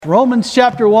Romans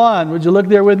chapter 1. Would you look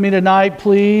there with me tonight,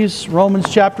 please?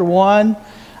 Romans chapter 1.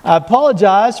 I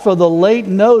apologize for the late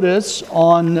notice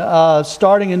on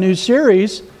starting a new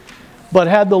series, but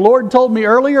had the Lord told me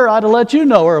earlier, I'd have let you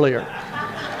know earlier.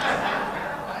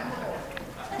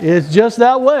 It's just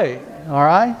that way, all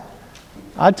right?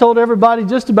 I told everybody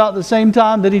just about the same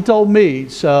time that He told me.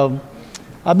 So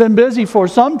I've been busy for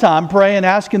some time praying,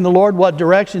 asking the Lord what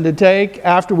direction to take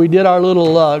after we did our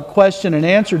little question and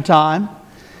answer time.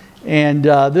 And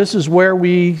this is where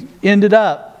we ended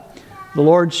up. The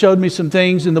Lord showed me some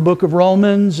things in the book of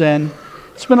Romans, and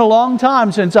it's been a long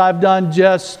time since I've done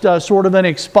just sort of an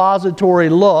expository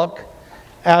look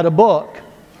at a book.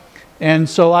 And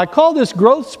so I call this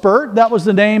Growth Spurt. That was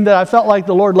the name that I felt like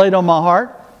the Lord laid on my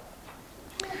heart,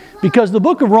 because the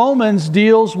book of Romans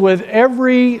deals with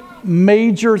every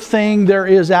major thing there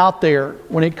is out there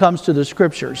when it comes to the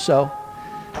Scriptures. So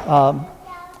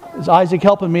is Isaac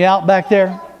helping me out back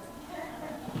there?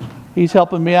 He's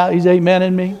helping me out. He's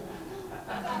amening me.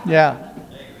 Yeah.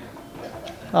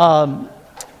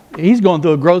 He's going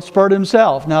through a growth spurt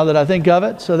himself, now that I think of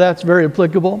it. So that's very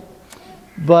applicable.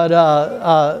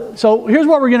 But so here's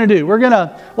what we're going to do.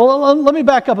 Let me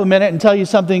back up a minute and tell you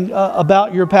something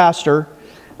about your pastor.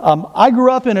 I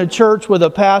grew up in a church with a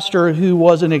pastor who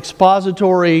was an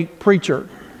expository preacher.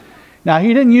 Now,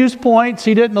 he didn't use points.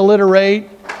 He didn't alliterate.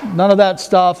 None of that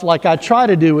stuff like I try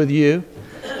to do with you.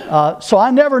 So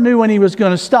I never knew when he was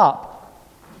going to stop.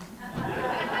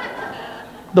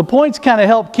 The points kind of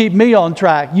help keep me on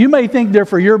track. You may think they're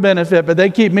for your benefit, but they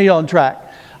keep me on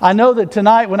track. I know that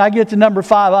tonight when I get to number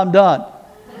 5, I'm done.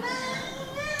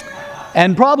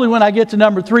 And probably when I get to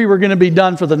number 3, we're going to be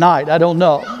done for the night. I don't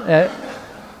know.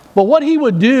 But what he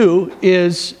would do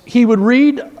is he would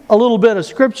read a little bit of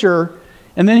Scripture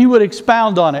and then he would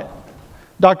expound on it.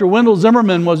 Dr. Wendell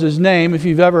Zimmerman was his name. If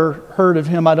you've ever heard of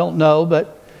him, I don't know.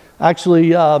 But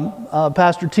actually,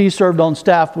 Pastor T served on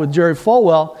staff with Jerry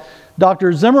Falwell.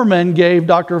 Dr. Zimmerman gave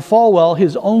Dr. Falwell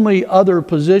his only other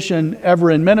position ever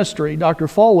in ministry. Dr.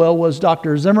 Falwell was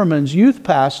Dr. Zimmerman's youth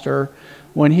pastor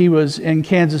when he was in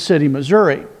Kansas City,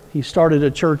 Missouri. He started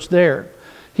a church there.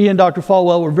 He and Dr.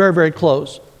 Falwell were very, very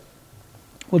close.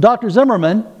 Well, Dr.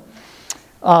 Zimmerman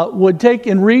would take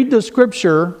and read the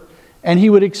Scripture, and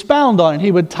he would expound on it.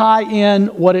 He would tie in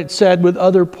what it said with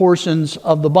other portions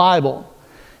of the Bible.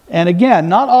 And again,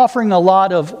 not offering a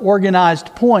lot of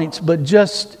organized points, but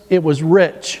just it was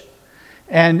rich.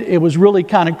 And it was really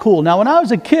kind of cool. Now, when I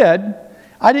was a kid,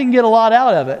 I didn't get a lot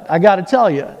out of it. I got to tell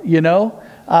you,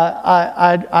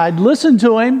 I'd listen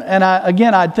to him, and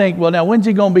I'd think, well, now when's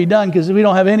he going to be done? Because we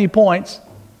don't have any points.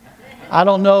 I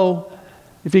don't know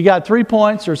if he got 3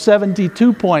 points or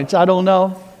 72 points. I don't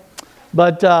know.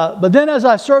 But then as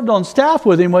I served on staff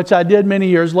with him, which I did many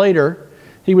years later,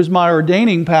 he was my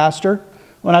ordaining pastor.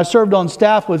 When I served on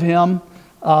staff with him,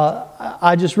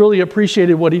 I just really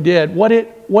appreciated what he did. What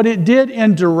it did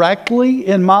indirectly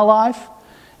in my life,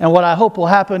 and what I hope will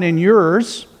happen in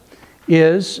yours,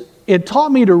 is it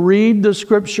taught me to read the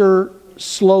Scripture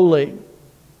slowly.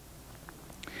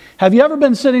 Have you ever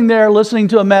been sitting there listening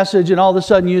to a message and all of a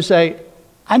sudden you say,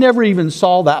 I never even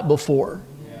saw that before?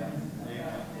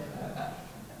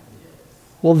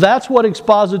 Well, that's what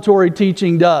expository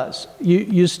teaching does.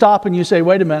 You stop and you say,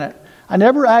 wait a minute, I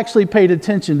never actually paid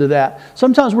attention to that.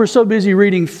 Sometimes we're so busy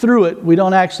reading through it, we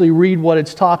don't actually read what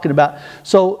it's talking about.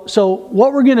 So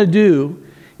what we're going to do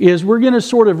is we're going to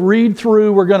sort of read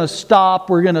through, we're going to stop,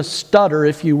 we're going to stutter,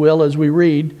 if you will, as we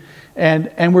read,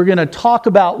 and we're going to talk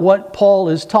about what Paul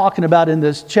is talking about in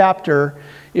this chapter.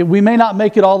 We may not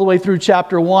make it all the way through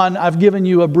chapter 1. I've given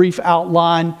you a brief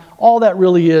outline. All that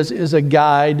really is a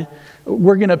guide.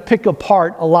 We're going to pick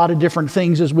apart a lot of different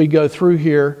things as we go through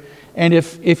here. And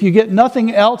if you get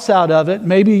nothing else out of it,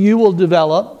 maybe you will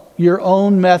develop your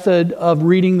own method of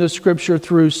reading the Scripture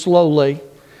through slowly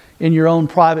in your own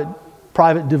private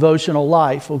devotional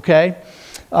life, okay?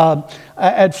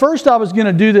 At first I was going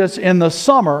to do this in the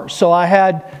summer, so I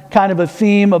had kind of a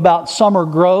theme about summer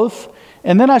growth.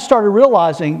 And then I started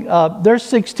realizing there's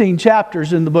 16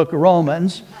 chapters in the book of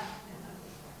Romans.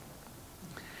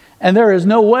 And there is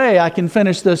no way I can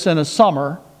finish this in a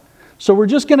summer. So we're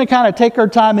just going to kind of take our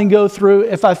time and go through.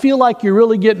 If I feel like you're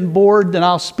really getting bored, then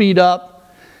I'll speed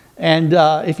up. And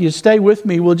if you stay with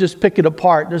me, we'll just pick it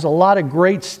apart. There's a lot of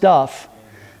great stuff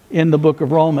in the book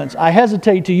of Romans. I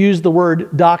hesitate to use the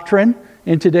word doctrine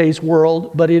in today's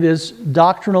world, but it is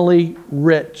doctrinally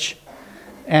rich.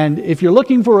 And if you're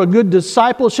looking for a good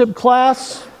discipleship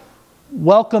class,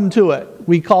 welcome to it.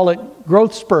 We call it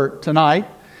Growth Spurt tonight.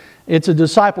 It's a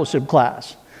discipleship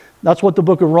class. That's what the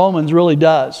book of Romans really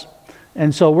does.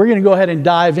 And so we're going to go ahead and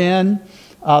dive in.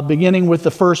 beginning with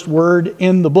the first word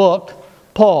in the book,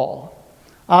 Paul.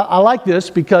 I like this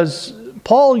because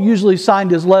Paul usually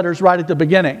signed his letters right at the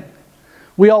beginning.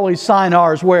 We always sign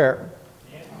ours where?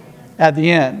 At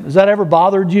the end. Has that ever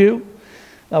bothered you?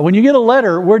 When you get a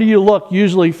letter, where do you look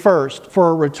usually first? For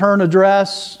a return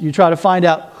address, you try to find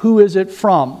out who is it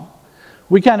from.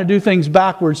 We kind of do things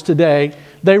backwards today.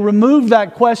 They removed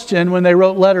that question when they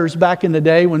wrote letters back in the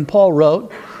day when Paul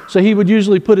wrote. So he would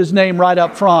usually put his name right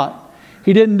up front.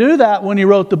 He didn't do that when he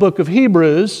wrote the book of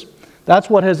Hebrews. That's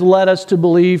what has led us to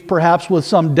believe, perhaps with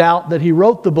some doubt, that he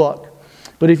wrote the book.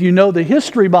 But if you know the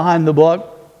history behind the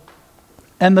book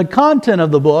and the content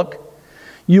of the book,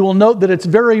 you will note that it's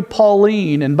very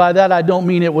Pauline. And by that I don't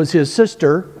mean it was his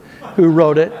sister who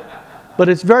wrote it. But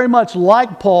it's very much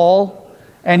like Paul.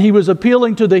 And he was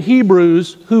appealing to the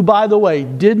Hebrews, who, by the way,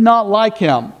 did not like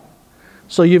him.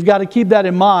 So you've got to keep that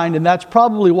in mind, and that's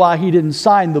probably why he didn't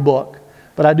sign the book.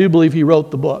 But I do believe he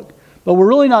wrote the book. But we're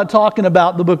really not talking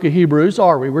about the book of Hebrews,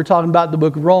 are we? We're talking about the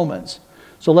book of Romans.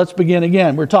 So let's begin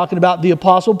again. We're talking about the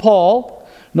Apostle Paul.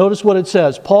 Notice what it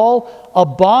says. Paul, a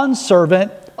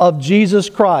bondservant of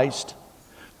Jesus Christ,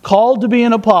 called to be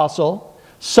an apostle,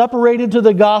 separated to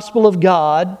the gospel of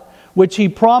God, which he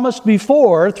promised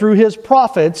before through his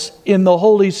prophets in the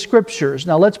Holy Scriptures.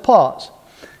 Now let's pause.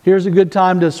 Here's a good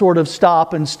time to sort of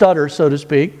stop and stutter, so to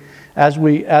speak, as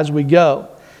we go.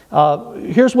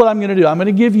 Here's what I'm going to do. I'm going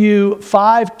to give you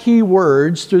 5 key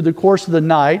words through the course of the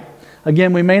night.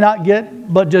 Again, we may not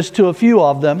get but just to a few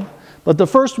of them. But the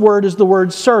first word is the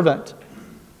word servant.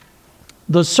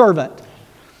 The servant.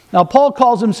 Now Paul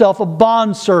calls himself a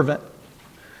bondservant.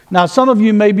 Now, some of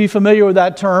you may be familiar with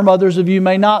that term, others of you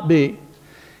may not be.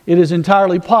 It is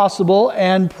entirely possible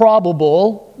and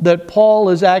probable that Paul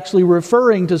is actually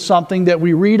referring to something that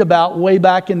we read about way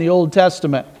back in the Old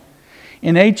Testament.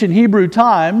 In ancient Hebrew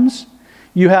times,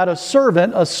 you had a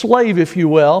servant, a slave, if you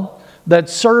will, that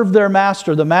served their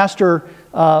master. The master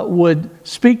would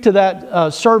speak to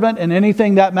that servant, and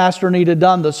anything that master needed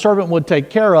done, the servant would take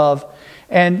care of.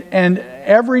 And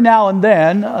every now and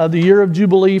then, the year of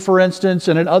Jubilee, for instance,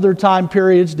 and at other time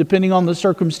periods, depending on the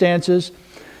circumstances,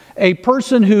 a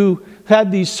person who had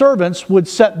these servants would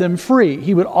set them free.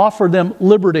 He would offer them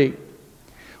liberty.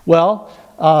 Well,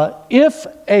 if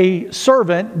a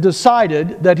servant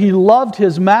decided that he loved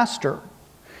his master,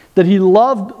 that he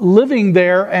loved living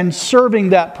there and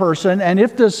serving that person, and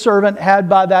if this servant had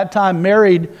by that time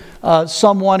married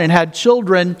someone and had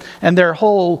children, and their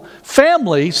whole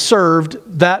family served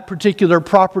that particular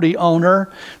property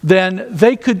owner, then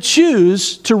they could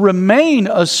choose to remain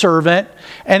a servant,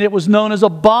 and it was known as a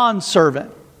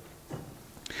bondservant.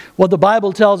 What the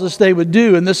Bible tells us they would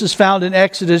do, and this is found in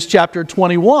Exodus chapter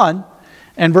 21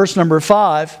 and verse number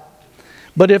 5.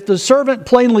 But if the servant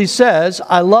plainly says,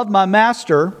 I love my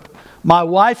master, my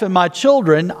wife and my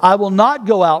children, I will not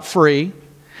go out free,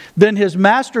 then his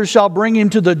master shall bring him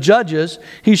to the judges.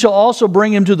 He shall also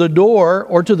bring him to the door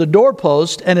or to the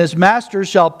doorpost, and his master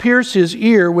shall pierce his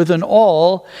ear with an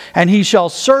awl, and he shall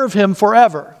serve him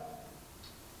forever.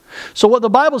 So what the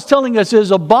Bible's telling us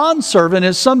is a bondservant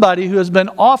is somebody who has been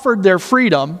offered their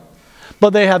freedom,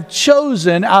 but they have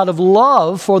chosen out of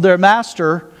love for their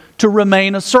master to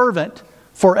remain a servant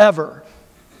forever.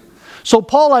 So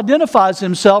Paul identifies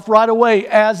himself right away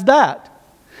as that.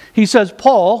 He says,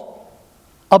 Paul,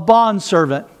 a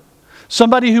bondservant,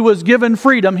 somebody who was given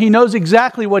freedom. He knows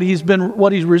exactly what he's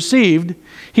received.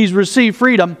 He's received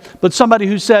freedom, but somebody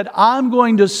who said, I'm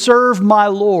going to serve my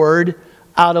Lord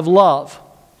out of love.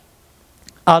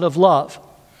 Out of love.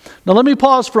 Now let me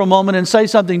pause for a moment and say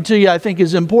something to you I think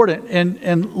is important,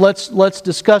 and let's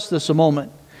discuss this a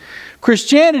moment.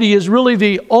 Christianity is really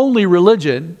the only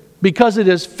religion, because it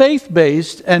is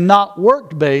faith-based and not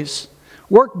work-based,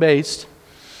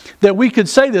 that we could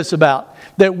say this about,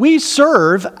 that we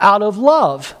serve out of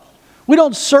love. We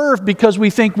don't serve because we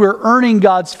think we're earning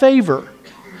God's favor.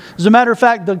 As a matter of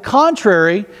fact, the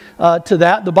contrary to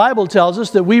that, the Bible tells us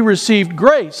that we received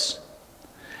grace.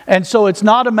 And so it's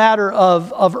not a matter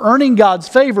of earning God's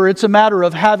favor, it's a matter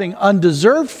of having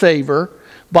undeserved favor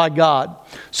by God.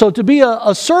 So to be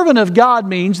a servant of God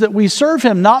means that we serve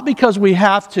Him not because we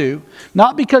have to,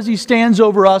 not because He stands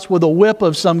over us with a whip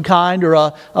of some kind or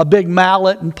a big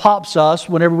mallet and pops us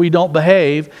whenever we don't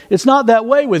behave. It's not that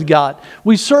way with God.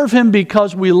 We serve Him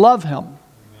because we love Him.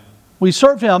 We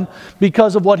serve Him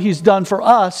because of what He's done for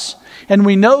us, and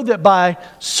we know that by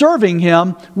serving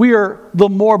Him, we are the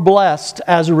more blessed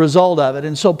as a result of it.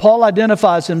 And so Paul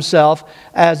identifies himself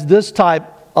as this type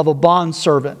of a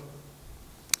bondservant.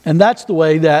 And that's the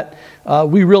way that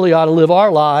we really ought to live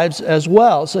our lives as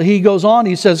well. So he goes on,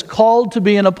 he says, called to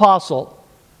be an apostle.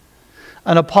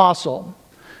 An apostle.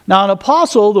 Now, an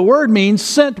apostle, the word means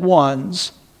sent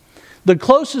ones. The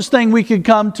closest thing we could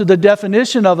come to the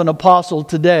definition of an apostle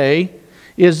today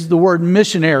is the word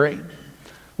missionary.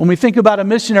 When we think about a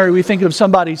missionary, we think of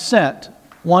somebody sent,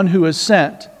 one who is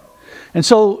sent. And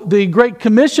so the Great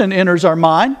Commission enters our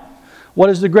mind. What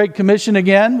is the Great Commission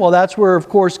again? Well, that's where, of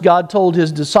course, God told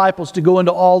His disciples to go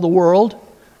into all the world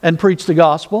and preach the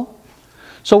gospel.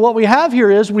 So what we have here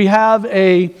is we have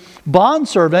a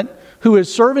bondservant who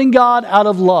is serving God out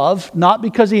of love, not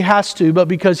because he has to, but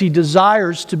because he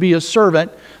desires to be a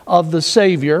servant of the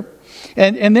Savior.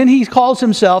 And then he calls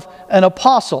himself an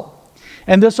apostle.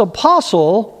 And this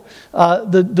apostle,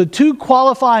 the two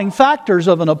qualifying factors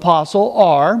of an apostle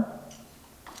are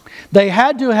they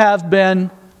had to have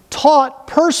been taught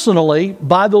personally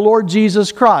by the Lord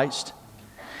Jesus Christ.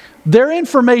 Their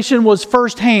information was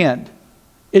firsthand.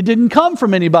 It didn't come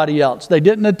from anybody else. They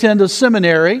didn't attend a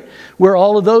seminary where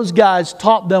all of those guys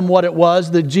taught them what it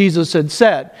was that Jesus had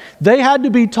said. They had to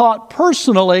be taught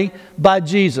personally by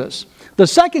Jesus. The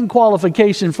second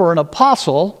qualification for an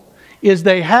apostle is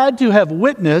they had to have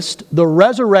witnessed the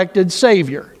resurrected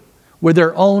Savior with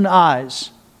their own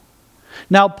eyes.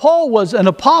 Now, Paul was an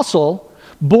apostle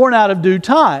born out of due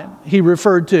time, he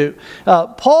referred to.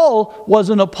 Paul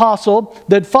was an apostle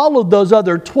that followed those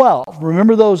other 12.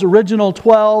 Remember those original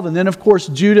 12? And then, of course,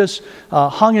 Judas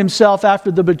hung himself after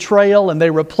the betrayal, and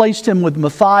they replaced him with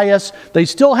Matthias. They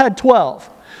still had 12.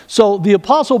 So the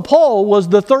apostle Paul was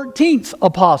the 13th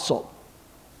apostle.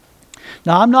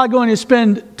 Now, I'm not going to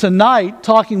spend tonight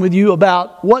talking with you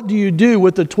about what do you do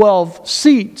with the 12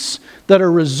 seats that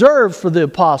are reserved for the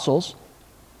apostles.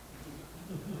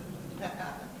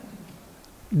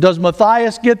 Does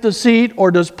Matthias get the seat or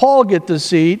does Paul get the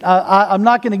seat? I'm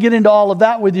not going to get into all of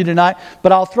that with you tonight,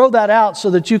 but I'll throw that out so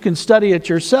that you can study it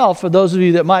yourself for those of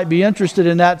you that might be interested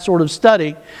in that sort of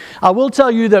study. I will tell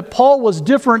you that Paul was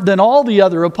different than all the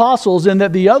other apostles in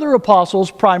that the other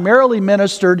apostles primarily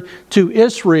ministered to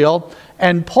Israel,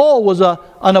 and Paul was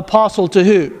an apostle to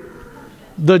who?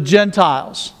 The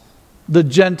Gentiles. The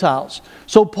Gentiles.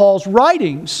 So Paul's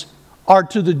writings are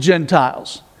to the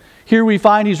Gentiles. Here we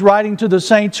find he's writing to the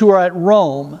saints who are at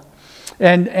Rome.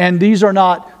 And these are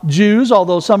not Jews,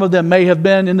 although some of them may have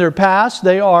been in their past.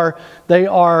 They are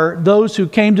those who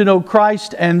came to know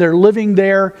Christ and they're living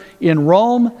there in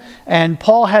Rome. And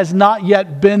Paul has not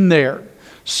yet been there.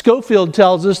 Scofield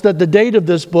tells us that the date of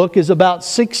this book is about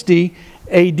 60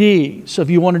 AD. So if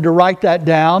you wanted to write that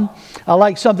down. I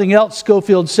like something else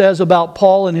Scofield says about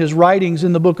Paul and his writings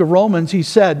in the book of Romans. He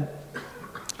said,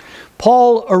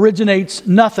 Paul originates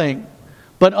nothing,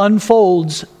 but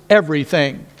unfolds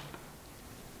everything.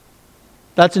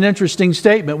 That's an interesting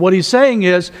statement. What he's saying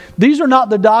is, these are not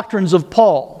the doctrines of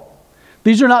Paul.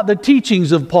 These are not the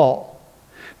teachings of Paul.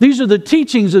 These are the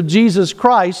teachings of Jesus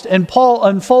Christ, and Paul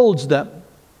unfolds them.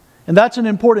 And that's an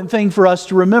important thing for us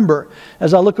to remember.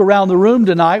 As I look around the room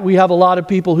tonight, we have a lot of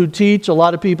people who teach, a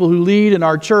lot of people who lead in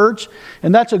our church,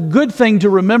 and that's a good thing to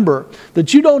remember,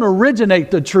 that you don't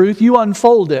originate the truth, you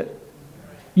unfold it.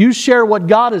 You share what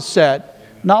God has said,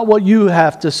 not what you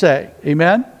have to say.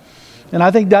 Amen? And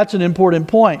I think that's an important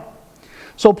point.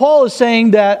 So Paul is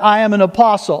saying that I am an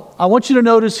apostle. I want you to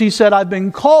notice he said, I've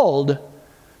been called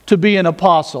to be an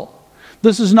apostle.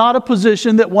 This is not a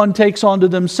position that one takes onto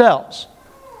themselves.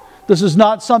 This is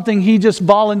not something he just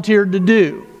volunteered to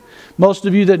do. Most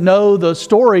of you that know the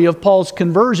story of Paul's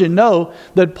conversion know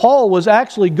that Paul was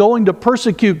actually going to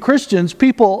persecute Christians,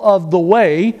 people of the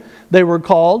way, they were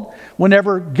called,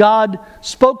 whenever God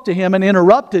spoke to him and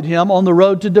interrupted him on the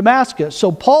road to Damascus.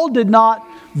 So Paul did not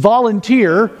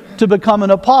volunteer to become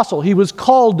an apostle. He was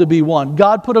called to be one.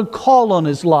 God put a call on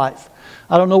his life.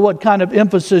 I don't know what kind of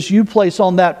emphasis you place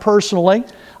on that personally.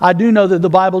 I do know that the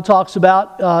Bible talks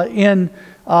about in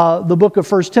the book of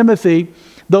 1 Timothy,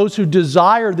 those who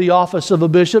desire the office of a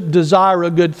bishop desire a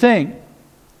good thing.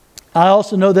 I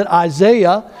also know that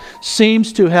Isaiah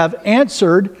seems to have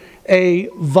answered a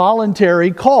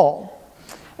voluntary call.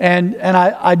 And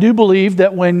I do believe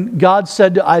that when God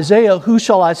said to Isaiah, who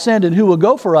shall I send and who will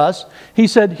go for us? He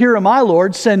said, here am I,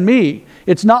 Lord, send me.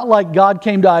 It's not like God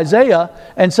came to Isaiah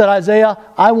and said, Isaiah,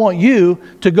 I want you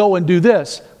to go and do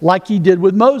this, like he did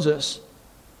with Moses.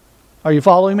 Are you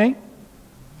following me?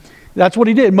 That's what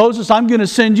he did. Moses, I'm going to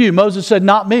send you. Moses said,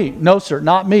 not me. No, sir,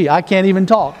 not me. I can't even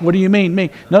talk. What do you mean,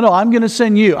 me? No, I'm going to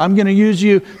send you. I'm going to use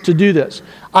you to do this.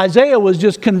 Isaiah was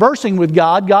just conversing with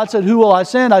God. God said, who will I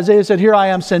send? Isaiah said, here I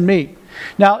am, send me.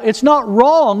 Now, it's not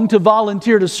wrong to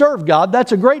volunteer to serve God.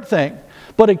 That's a great thing.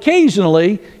 But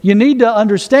occasionally, you need to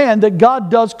understand that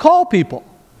God does call people.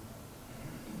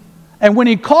 And when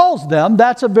He calls them,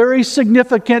 that's a very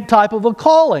significant type of a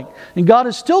calling. And God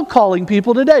is still calling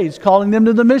people today. He's calling them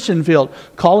to the mission field,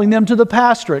 calling them to the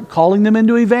pastorate, calling them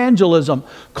into evangelism,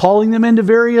 calling them into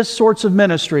various sorts of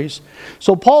ministries.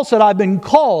 So Paul said, I've been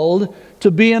called to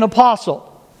be an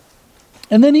apostle.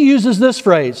 And then he uses this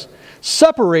phrase,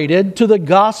 separated to the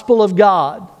gospel of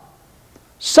God.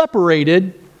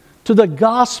 Separated to the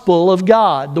gospel of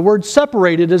God. The word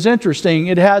separated is interesting.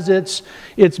 It has its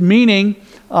meaning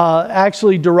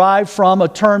actually derived from a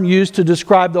term used to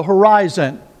describe the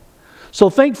horizon. So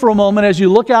think for a moment as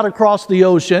you look out across the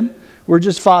ocean. We're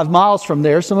just 5 miles from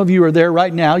there. Some of you are there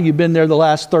right now. You've been there the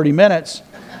last 30 minutes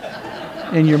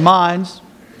in your minds.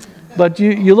 But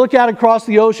you look out across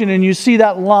the ocean and you see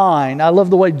that line. I love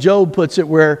the way Job puts it,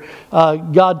 where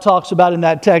God talks about in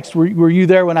that text, were you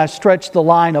there when I stretched the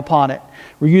line upon it?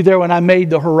 Were you there when I made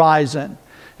the horizon?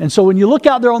 And so when you look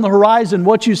out there on the horizon,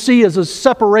 what you see is a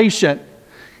separation.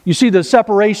 You see the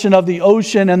separation of the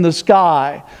ocean and the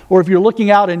sky. Or if you're looking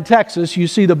out in Texas, you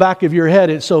see the back of your head,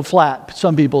 it's so flat,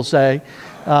 some people say.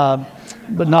 But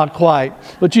not quite.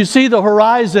 But you see the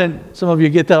horizon. Some of you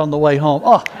get that on the way home.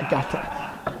 Oh, I got that.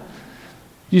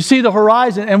 You see the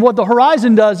horizon, and what the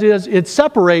horizon does is it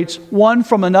separates one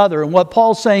from another. And what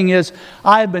Paul's saying is,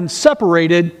 I have been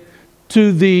separated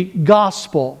to the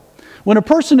gospel. When a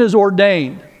person is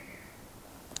ordained,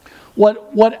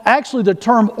 what actually the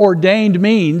term ordained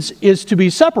means is to be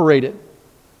separated.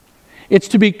 It's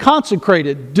to be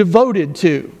consecrated, devoted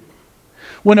to.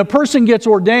 When a person gets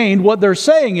ordained, what they're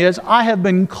saying is, I have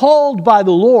been called by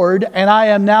the Lord, and I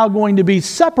am now going to be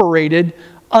separated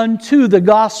unto the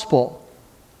gospel.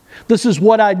 This is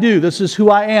what I do. This is who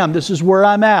I am. This is where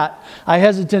I'm at. I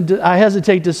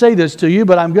hesitate to say this to you,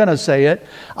 but I'm going to say it.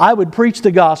 I would preach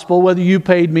the gospel whether you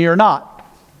paid me or not.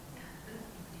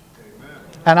 Amen.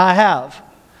 And I have.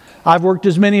 I've worked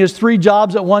as many as 3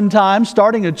 jobs at one time,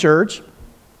 starting a church.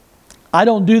 I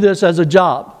don't do this as a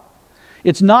job.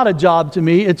 It's not a job to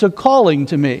me. It's a calling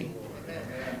to me.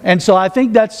 And so I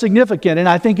think that's significant, and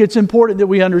I think it's important that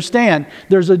we understand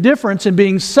there's a difference in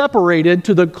being separated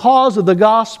to the cause of the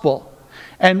gospel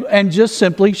and just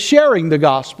simply sharing the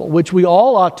gospel, which we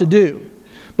all ought to do.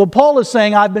 But Paul is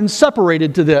saying, I've been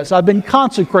separated to this. I've been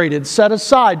consecrated, set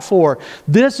aside for.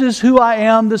 This is who I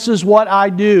am. This is what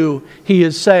I do, he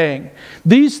is saying.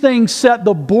 These things set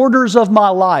the borders of my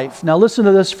life. Now listen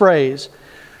to this phrase.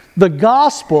 The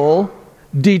gospel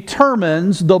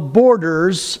determines the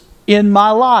borders in my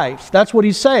life. That's what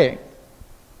he's saying.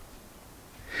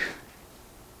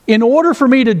 In order for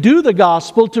me to do the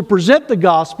gospel, to present the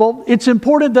gospel, it's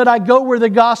important that I go where the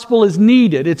gospel is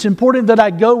needed. It's important that I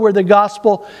go where the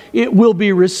gospel it will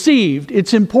be received.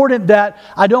 It's important that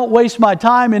I don't waste my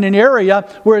time in an area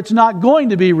where it's not going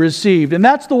to be received. And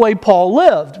that's the way Paul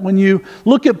lived. When you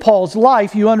look at Paul's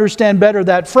life, you understand better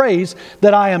that phrase,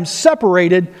 that I am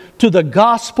separated to the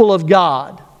gospel of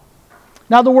God.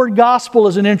 Now, the word gospel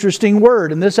is an interesting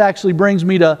word, and this actually brings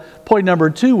me to point number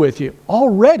 2 with you.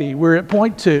 Already, we're at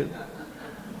point 2.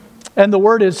 And the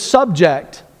word is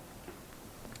subject.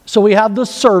 So we have the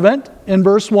servant in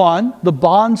verse 1, the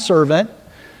bondservant,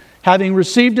 having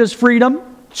received his freedom,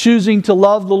 choosing to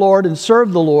love the Lord and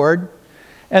serve the Lord.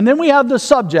 And then we have the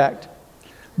subject.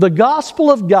 The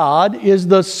gospel of God is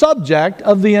the subject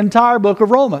of the entire book of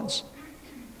Romans.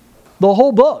 The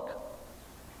whole book.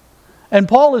 And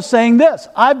Paul is saying this,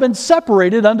 I've been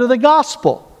separated unto the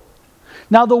gospel.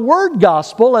 Now the word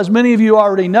gospel, as many of you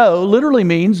already know, literally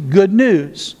means good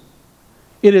news.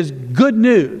 It is good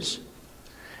news.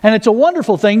 And it's a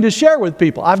wonderful thing to share with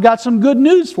people. I've got some good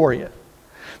news for you.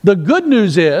 The good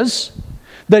news is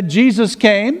that Jesus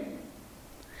came,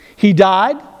 He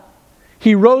died,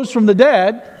 He rose from the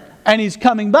dead, and He's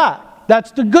coming back.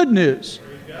 That's the good news.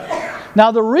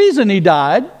 Now the reason He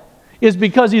died is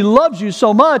because He loves you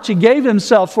so much, He gave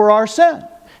Himself for our sin.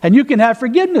 And you can have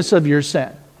forgiveness of your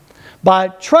sin by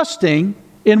trusting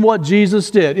in what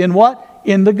Jesus did. In what?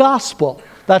 In the gospel.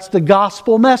 That's the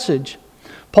gospel message.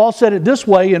 Paul said it this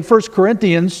way in 1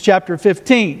 Corinthians chapter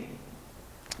 15,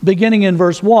 beginning in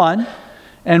verse 1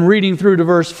 and reading through to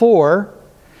verse 4.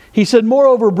 He said,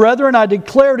 Moreover, brethren, I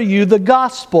declare to you the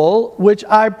gospel which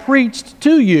I preached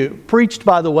to you. Preached,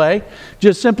 by the way,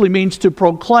 just simply means to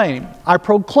proclaim. I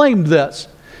proclaimed this.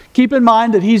 Keep in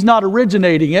mind that He's not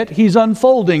originating it. He's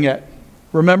unfolding it.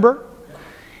 Remember?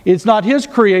 It's not His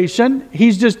creation.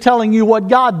 He's just telling you what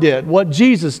God did, what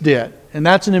Jesus did. And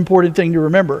that's an important thing to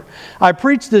remember. I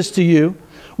preached this to you,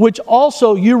 which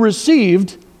also you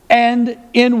received, and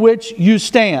in which you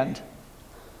stand,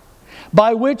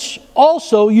 by which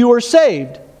also you are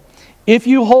saved, if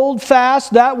you hold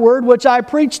fast that word which I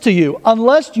preached to you,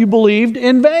 unless you believed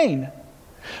in vain.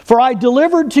 For I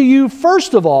delivered to you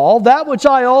first of all that which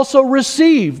I also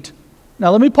received.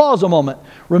 Now let me pause a moment.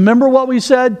 Remember what we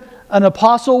said an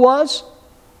apostle was?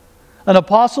 An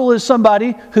apostle is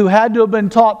somebody who had to have been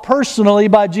taught personally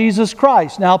by Jesus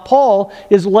Christ. Now Paul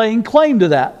is laying claim to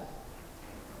that.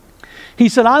 He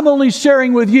said, I'm only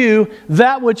sharing with you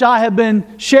that which I have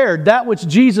been shared, that which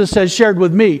Jesus has shared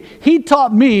with me. He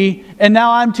taught me, and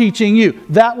now I'm teaching you.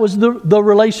 That was the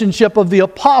relationship of the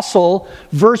apostle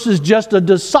versus just a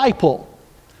disciple.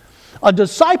 A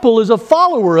disciple is a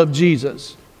follower of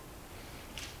Jesus.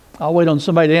 I'll wait on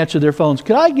somebody to answer their phones.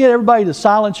 Could I get everybody to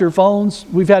silence your phones?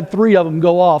 We've had 3 of them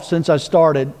go off since I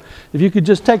started. If you could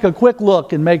just take a quick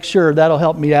look and make sure, that'll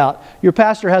help me out. Your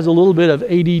pastor has a little bit of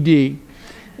ADD.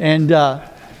 And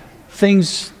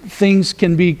things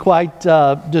can be quite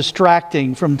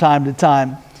distracting from time to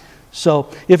time.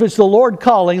 So if it's the Lord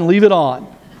calling, leave it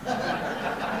on.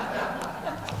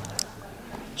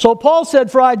 So Paul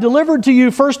said, for I delivered to you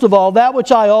first of all that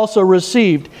which I also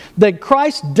received, that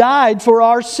Christ died for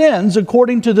our sins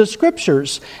according to the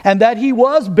Scriptures, and that He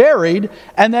was buried,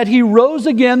 and that He rose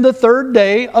again the 3rd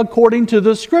day according to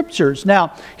the Scriptures.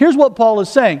 Now, here's what Paul is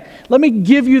saying. Let me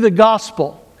give you the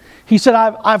gospel. He said,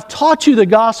 I've taught you the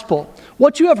gospel.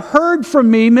 What you have heard from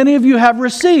me, many of you have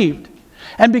received.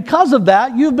 And because of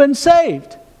that, you've been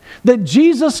saved. That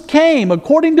Jesus came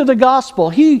according to the gospel.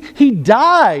 He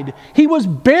died. He was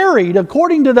buried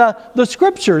according to the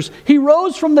Scriptures. He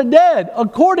rose from the dead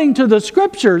according to the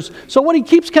Scriptures. So what he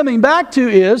keeps coming back to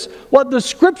is what the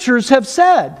Scriptures have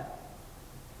said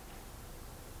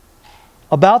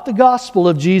about the gospel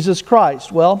of Jesus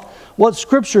Christ. Well, what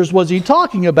Scriptures was he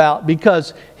talking about?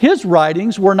 Because his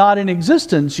writings were not in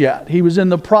existence yet. He was in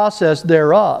the process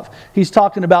thereof. He's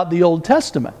talking about the Old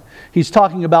Testament. He's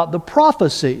talking about the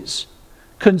prophecies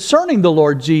concerning the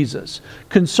Lord Jesus,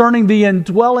 concerning the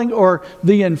indwelling or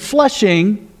the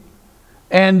infleshing,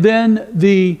 and then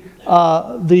the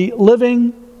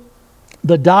living,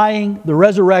 the dying, the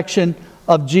resurrection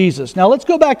of Jesus. Now let's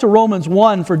go back to Romans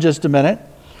 1 for just a minute.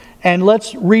 And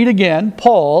let's read again.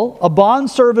 Paul, a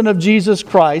bondservant of Jesus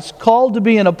Christ, called to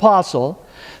be an apostle,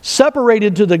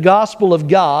 separated to the gospel of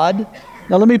God.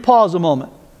 Now let me pause a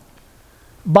moment.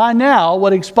 By now,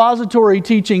 what expository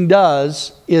teaching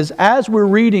does is, as we're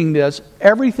reading this,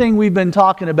 everything we've been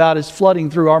talking about is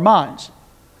flooding through our minds.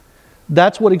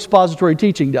 That's what expository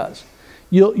teaching does.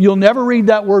 You'll never read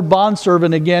that word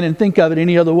bondservant again and think of it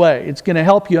any other way. It's going to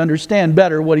help you understand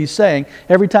better what he's saying.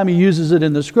 Every time he uses it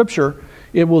in the Scripture,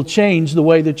 it will change the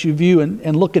way that you view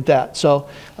and look at that. So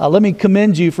let me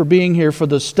commend you for being here for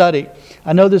the study.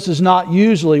 I know this is not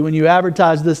usually, when you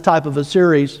advertise this type of a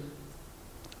series,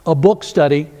 a book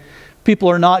study, people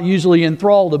are not usually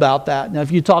enthralled about that. Now,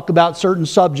 if you talk about certain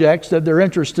subjects that they're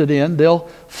interested in, they'll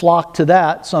flock to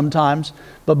that sometimes.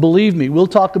 But believe me, we'll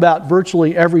talk about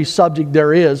virtually every subject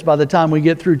there is by the time we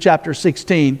get through chapter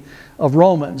 16 of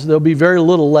Romans. There'll be very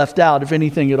little left out, if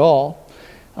anything at all.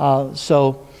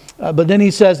 But then he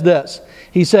says this.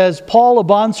 He says, Paul, a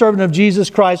bondservant of Jesus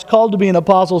Christ, called to be an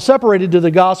apostle, separated to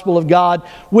the gospel of God,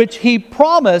 which he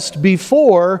promised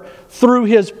before through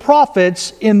his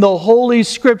prophets in the Holy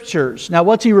Scriptures. Now,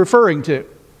 what's he referring to?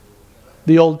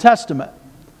 The Old Testament.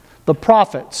 The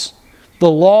prophets.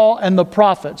 The law and the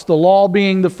prophets. The law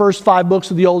being the first 5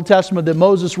 books of the Old Testament that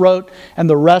Moses wrote, and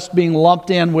the rest being lumped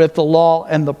in with the law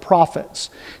and the prophets.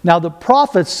 Now, the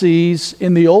prophecies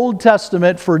in the Old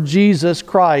Testament for Jesus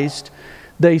Christ,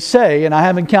 they say, and I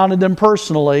haven't counted them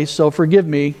personally, so forgive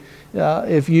me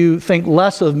if you think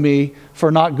less of me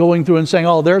for not going through and saying,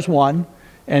 oh, there's one,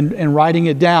 and writing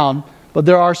it down, but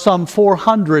there are some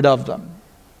 400 of them.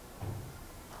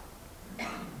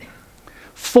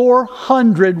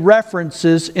 400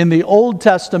 references in the Old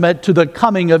Testament to the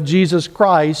coming of Jesus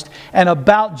Christ and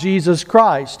about Jesus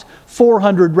Christ.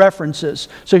 400 references.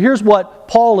 So here's what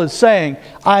Paul is saying.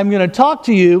 I'm going to talk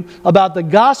to you about the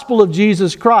gospel of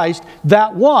Jesus Christ,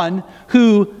 that one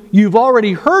who you've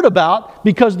already heard about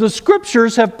because the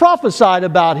Scriptures have prophesied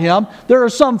about Him. There are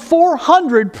some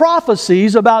 400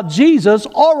 prophecies about Jesus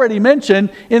already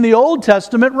mentioned in the Old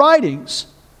Testament writings.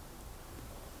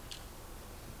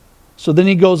 So then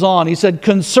he goes on. He said,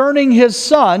 concerning His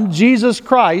Son, Jesus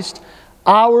Christ,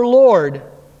 our Lord,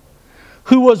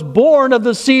 who was born of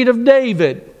the seed of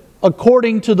David,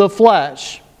 according to the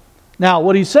flesh. Now,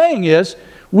 what he's saying is,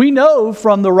 we know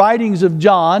from the writings of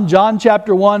John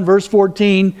chapter 1, verse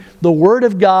 14, the Word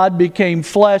of God became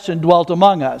flesh and dwelt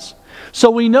among us.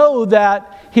 So we know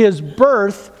that His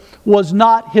birth was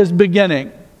not His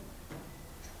beginning.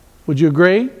 Would you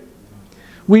agree?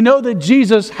 We know that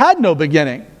Jesus had no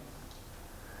beginning.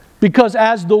 Because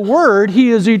as the Word,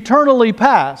 He is eternally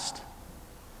past.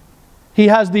 He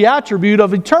has the attribute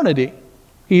of eternity.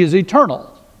 He is eternal.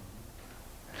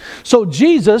 So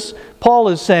Jesus, Paul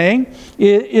is saying,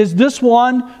 is this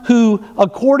one who,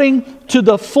 according to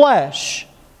the flesh,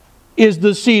 is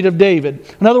the seed of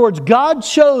David. In other words, God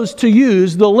chose to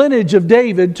use the lineage of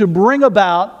David to bring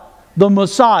about the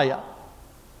Messiah.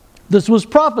 This was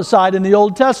prophesied in the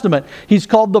Old Testament. He's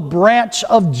called the branch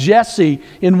of Jesse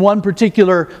in one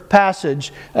particular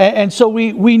passage. And so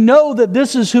we know that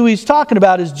this is who he's talking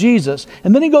about, is Jesus.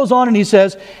 And then he goes on and he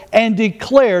says, and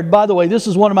declared, by the way, this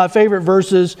is one of my favorite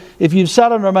verses. If you've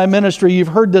sat under my ministry, you've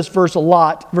heard this verse a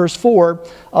lot. Verse 4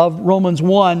 of Romans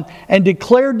 1, and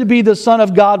declared to be the Son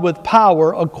of God with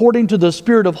power, according to the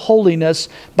Spirit of holiness,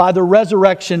 by the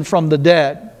resurrection from the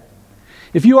dead.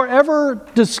 If you are ever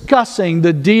discussing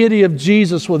the deity of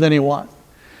Jesus with anyone,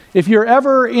 if you're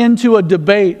ever into a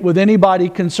debate with anybody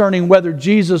concerning whether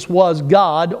Jesus was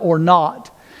God or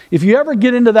not, if you ever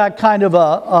get into that kind of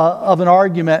an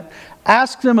argument,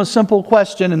 ask them a simple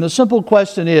question, and the simple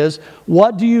question is,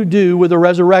 what do you do with the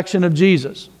resurrection of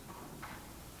Jesus?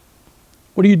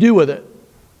 What do you do with it?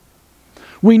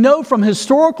 We know from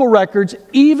historical records,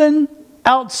 even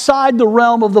outside the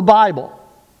realm of the Bible,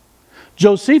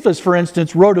 Josephus, for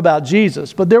instance, wrote about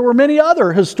Jesus, but there were many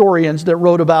other historians that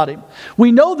wrote about him.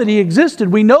 We know that he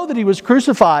existed. We know that he was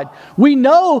crucified. We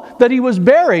know that he was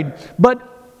buried, but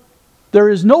there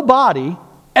is no body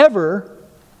ever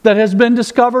that has been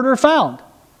discovered or found.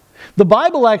 The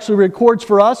Bible actually records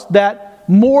for us that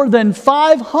more than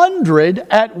 500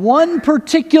 at one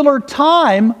particular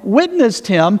time witnessed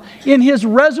him in his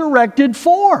resurrected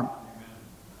form.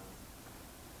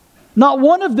 Not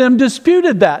one of them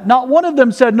disputed that. Not one of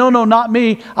them said, no, not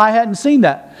me, I hadn't seen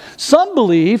that. Some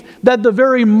believe that the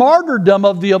very martyrdom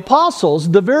of the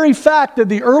apostles, the very fact that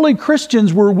the early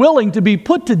Christians were willing to be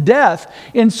put to death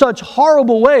in such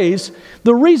horrible ways,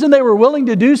 the reason they were willing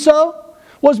to do so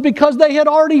was because they had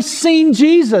already seen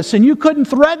Jesus, and you couldn't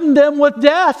threaten them with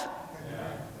death.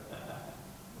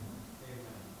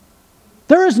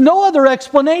 There is no other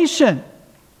explanation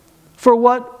for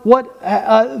what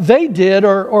they did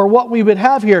or what we would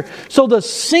have here. So the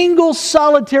single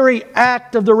solitary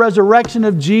act of the resurrection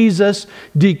of Jesus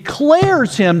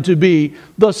declares him to be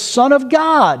the Son of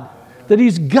God, that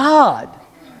he's God,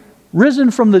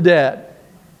 risen from the dead.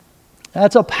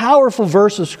 That's a powerful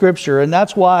verse of Scripture, and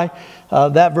that's why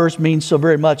that verse means so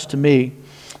very much to me.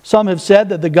 Some have said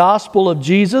that the gospel of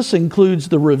Jesus includes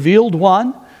the revealed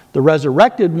one, the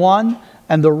resurrected one,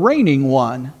 and the reigning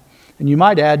one. And you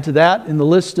might add to that in the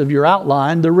list of your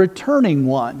outline, the returning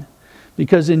one.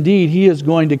 Because indeed, he is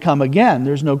going to come again.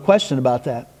 There's no question about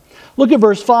that. Look at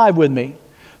verse 5 with me.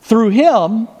 Through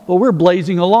him, well, we're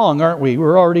blazing along, aren't we?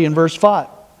 We're already in verse 5.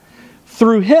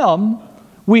 Through him,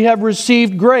 we have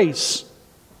received grace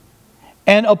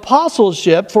and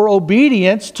apostleship for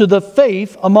obedience to the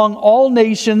faith among all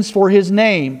nations for his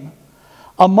name,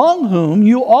 among whom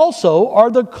you also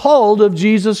are the called of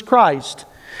Jesus Christ.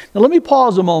 Now let me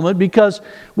pause a moment, because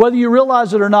whether you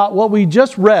realize it or not, what we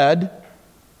just read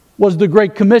was the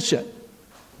Great Commission.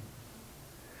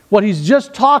 What he's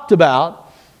just talked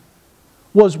about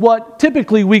was what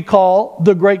typically we call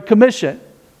the Great Commission.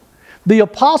 The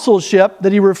apostleship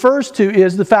that he refers to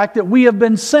is the fact that we have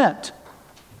been sent.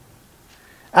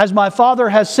 As my Father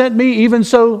has sent me, even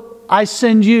so I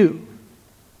send you.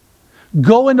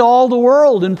 Go into all the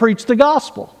world and preach the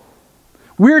gospel.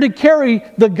 We're to carry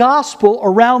the gospel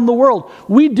around the world.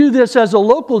 We do this as a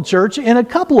local church in a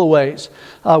couple of ways.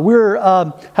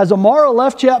 Has Amara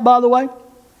left yet, by the way?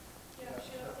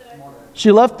 She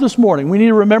left this morning. We need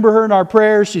to remember her in our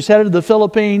prayers. She's headed to the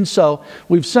Philippines, so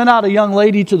we've sent out a young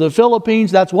lady to the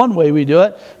Philippines. That's one way we do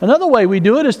it. Another way we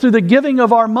do it is through the giving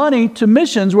of our money to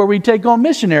missions, where we take on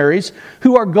missionaries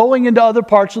who are going into other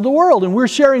parts of the world, and we're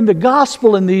sharing the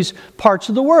gospel in these parts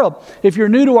of the world. If you're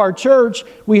new to our church,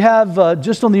 we have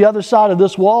just on the other side of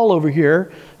this wall over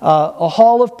here, a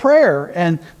hall of prayer,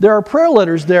 and there are prayer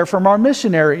letters there from our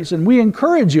missionaries, and I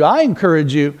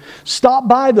encourage you, stop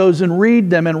by those and read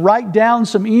them and write down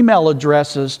some email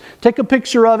addresses. Take a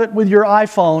picture of it with your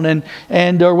iPhone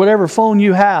and or whatever phone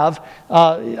you have.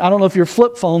 I don't know if your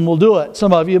flip phone will do it,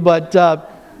 some of you, but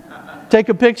take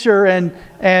a picture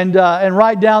and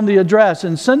write down the address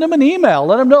and send them an email.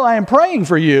 Let them know I am praying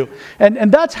for you. And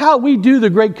that's how we do the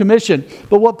Great Commission.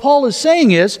 But what Paul is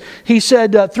saying is, he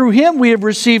said, through him we have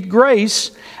received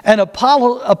grace and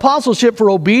apostleship for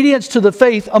obedience to the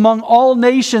faith among all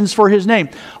nations for his name.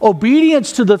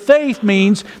 Obedience to the faith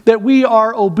means that we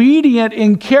are obedient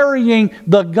in carrying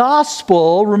the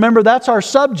gospel. Remember, that's our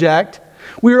subject.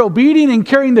 We are obedient in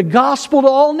carrying the gospel to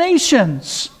all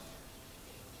nations.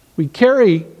 We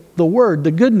carry the word,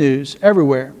 the good news,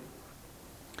 everywhere.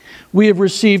 we have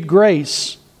received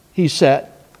grace, he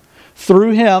said.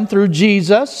 Through him, through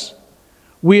Jesus,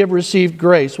 we have received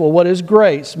grace. Well, what is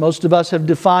grace? Most of us have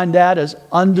defined that as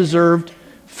undeserved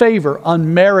favor,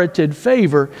 unmerited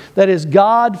favor. That is,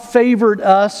 God favored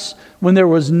us when there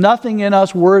was nothing in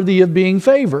us worthy of being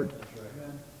favored.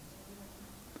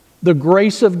 The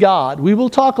grace of God. We will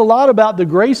talk a lot about the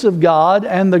grace of God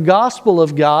and the gospel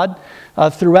of God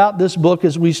throughout this book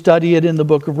as we study it in the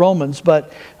book of Romans.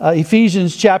 But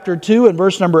Ephesians chapter 2 and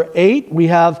verse number 8, we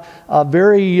have a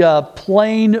very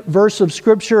plain verse of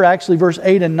Scripture, actually verse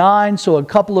 8 and 9, so a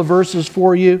couple of verses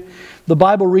for you. The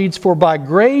Bible reads, "For by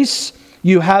grace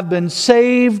you have been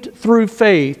saved through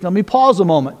faith." Let me pause a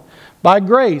moment. By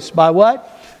grace, by what?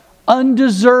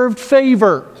 Undeserved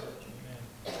favor.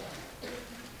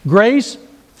 Grace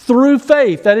through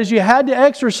faith. That is, you had to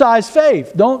exercise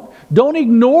faith. Don't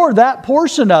ignore that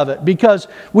portion of it, because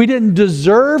we didn't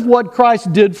deserve what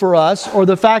Christ did for us or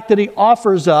the fact that He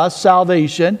offers us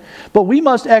salvation, but we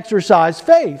must exercise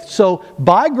faith. So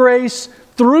by grace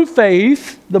through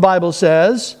faith, the Bible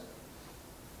says,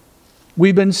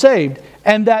 we've been saved.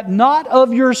 And that not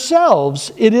of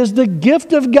yourselves, it is the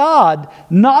gift of God,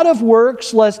 not of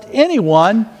works, lest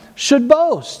anyone should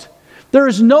boast. There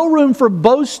is no room for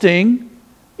boasting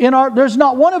there's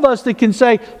not one of us that can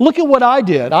say, look at what I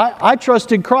did. I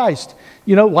trusted Christ.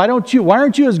 Why aren't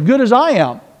you as good as I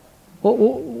am? Well,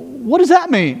 what does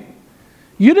that mean?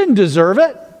 You didn't deserve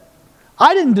it.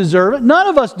 I didn't deserve it. None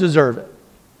of us deserve it.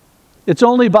 It's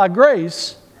only by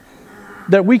grace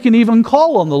that we can even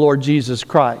call on the Lord Jesus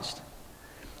Christ.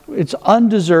 It's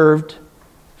undeserved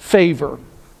favor.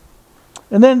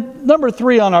 And then number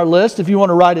 3 on our list, if you want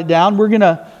to write it down, we're going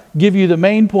to give you the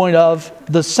main point of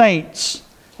the saints.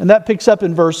 And that picks up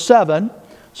in verse 7.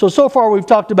 So far we've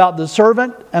talked about the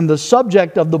servant and the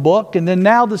subject of the book, and then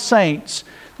now the saints.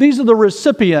 These are the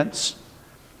recipients,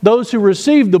 those who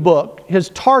received the book, His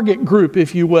target group,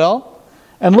 if you will.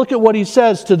 And look at what He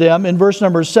says to them in verse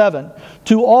number 7.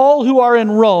 "To all who are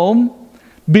in Rome,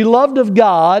 beloved of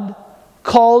God,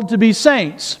 called to be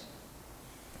saints."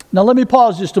 Now let me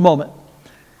pause just a moment.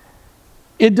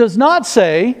 It does not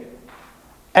say,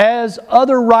 as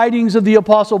other writings of the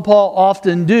Apostle Paul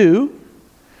often do,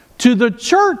 to the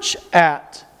church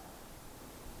at.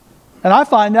 And I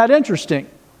find that interesting.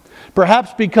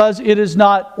 Perhaps because it is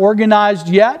not organized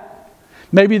yet.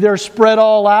 Maybe they're spread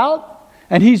all out,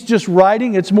 and he's just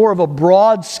writing. It's more of a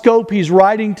broad scope he's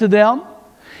writing to them.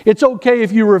 It's okay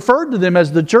if you refer to them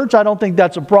as the church. I don't think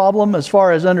that's a problem as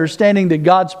far as understanding that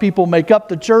God's people make up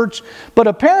the church. But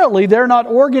apparently they're not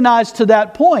organized to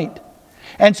that point.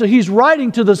 And so he's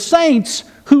writing to the saints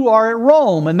who are at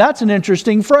Rome. And that's an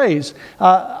interesting phrase.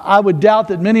 I would doubt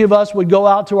that many of us would go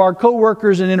out to our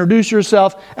coworkers and introduce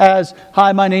yourself as,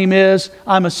 "Hi, my name is,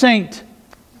 I'm a saint."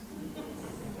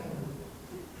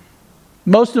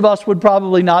 Most of us would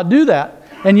probably not do that.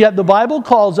 And yet the Bible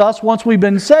calls us, once we've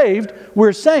been saved,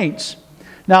 we're saints.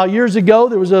 Now, years ago,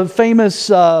 there was a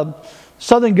famous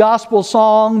Southern gospel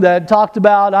song that talked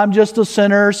about, "I'm just a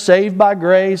sinner, saved by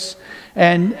grace."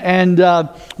 And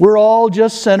we're all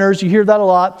just sinners. You hear that a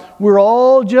lot. We're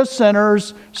all just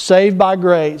sinners, saved by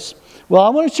grace. Well, I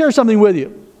want to share something with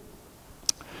you.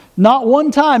 Not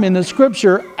one time in the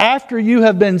Scripture, after you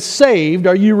have been saved,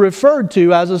 are you referred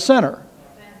to as a sinner.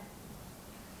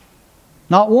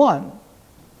 Not one.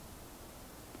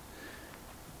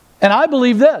 And I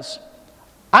believe this.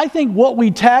 I think what we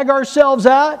tag ourselves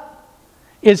at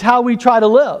is how we try to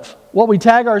live. What we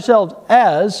tag ourselves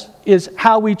as is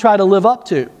how we try to live up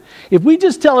to. If we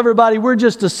just tell everybody we're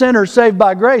just a sinner saved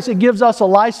by grace, it gives us a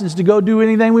license to go do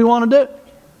anything we want to do.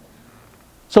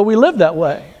 So we live that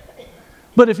way.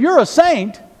 But if you're a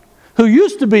saint who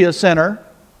used to be a sinner,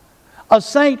 a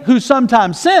saint who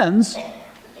sometimes sins,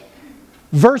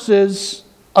 versus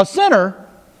a sinner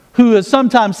who is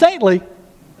sometimes saintly,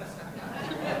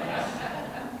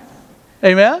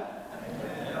 amen?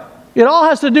 It all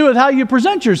has to do with how you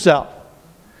present yourself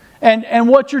and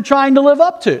what you're trying to live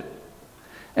up to.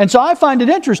 And so I find it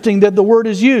interesting that the word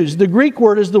is used. The Greek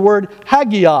word is the word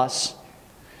hagios.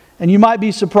 And you might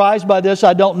be surprised by this.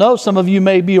 I don't know. Some of you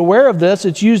may be aware of this.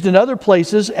 It's used in other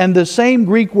places, and the same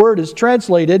Greek word is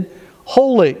translated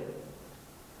holy.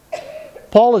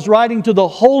 Paul is writing to the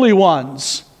holy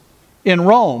ones in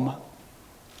Rome.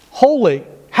 Holy,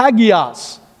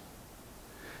 hagios.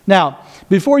 Now,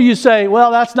 before you say, well,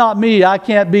 that's not me, I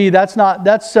can't be, that's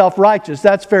self-righteous,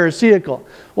 that's Pharisaical.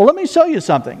 Well, let me show you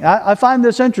something. I find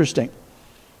this interesting.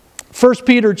 1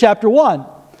 Peter chapter 1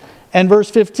 and verse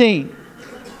 15.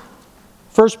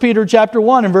 1 Peter chapter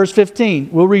 1 and verse 15.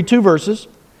 We'll read 2 verses.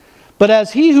 "But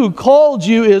as He who called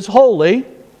you is holy,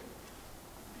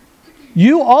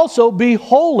 you also be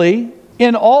holy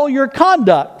in all your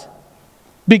conduct,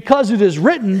 because it is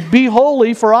written, be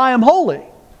holy, for I am holy.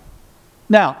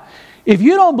 Now, if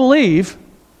you don't believe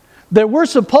that we're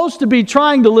supposed to be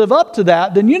trying to live up to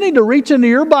that, then you need to reach into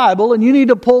your Bible and you need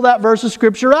to pull that verse of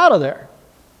Scripture out of there.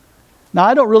 Now,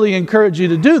 I don't really encourage you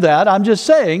to do that. I'm just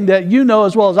saying that you know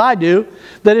as well as I do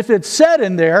that if it's said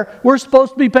in there, we're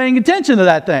supposed to be paying attention to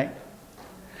that thing.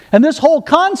 And this whole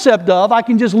concept of I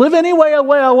can just live any way I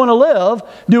want to live,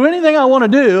 do anything I want to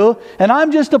do, and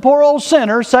I'm just a poor old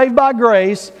sinner saved by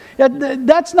grace,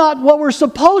 that's not what we're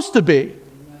supposed to be.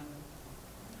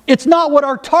 It's not what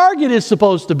our target is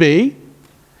supposed to be.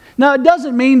 Now, it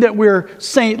doesn't mean that we're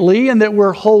saintly and that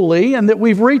we're holy and that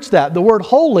we've reached that. The word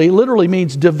holy literally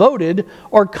means devoted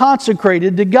or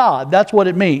consecrated to God. That's what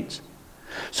it means.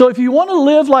 So if you want to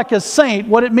live like a saint,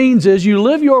 what it means is you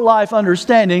live your life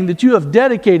understanding that you have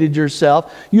dedicated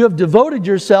yourself, you have devoted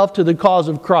yourself to the cause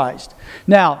of Christ.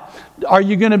 Now, are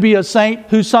you going to be a saint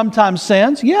who sometimes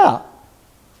sins? Yeah,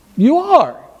 you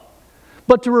are.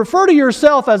 But to refer to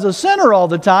yourself as a sinner all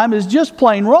the time is just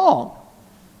plain wrong.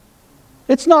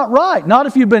 It's not right. Not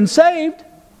if you've been saved.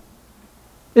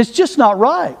 It's just not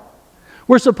right.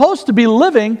 We're supposed to be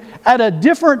living at a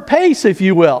different pace, if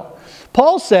you will.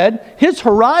 Paul said his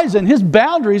horizon, his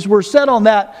boundaries were set on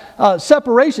that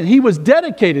separation. He was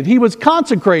dedicated. He was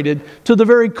consecrated to the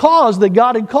very cause that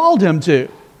God had called him to.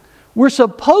 We're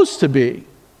supposed to be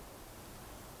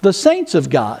the saints of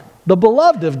God, the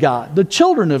beloved of God, the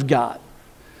children of God.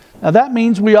 Now that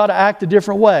means we ought to act a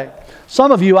different way.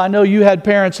 Some of you, I know you had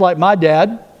parents like my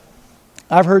dad.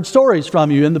 I've heard stories from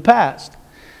you in the past.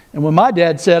 And when my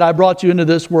dad said, I brought you into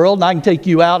this world and I can take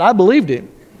you out, I believed him.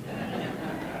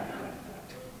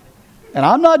 And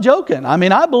I'm not joking. I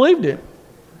mean, I believed him.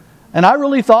 And I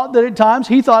really thought that at times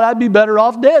he thought I'd be better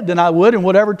off dead than I would in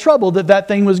whatever trouble that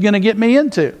thing was going to get me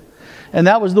into. And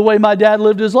that was the way my dad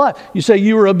lived his life. You say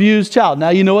you were an abused child. Now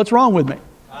you know what's wrong with me.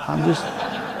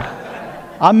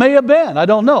 I may have been. I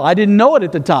don't know. I didn't know it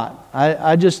at the time.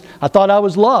 I thought I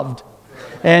was loved.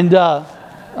 And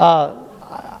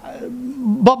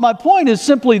but my point is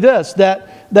simply this,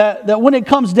 that when it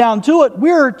comes down to it,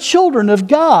 we're children of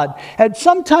God. At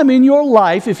some time in your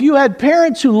life, if you had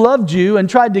parents who loved you and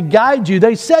tried to guide you,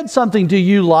 they said something to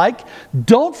you like,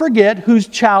 don't forget whose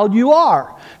child you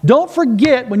are. Don't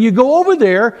forget when you go over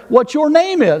there what your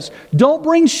name is. Don't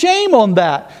bring shame on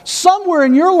that. Somewhere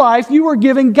in your life you were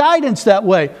given guidance that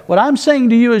way. What I'm saying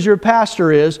to you as your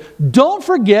pastor is, don't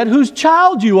forget whose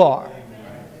child you are.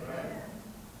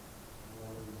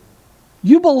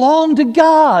 You belong to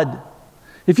God.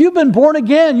 If you've been born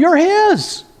again, you're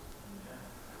His.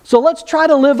 So let's try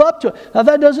to live up to it. Now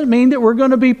that doesn't mean that we're going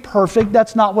to be perfect.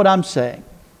 That's not what I'm saying.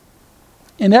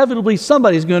 Inevitably,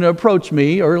 somebody's going to approach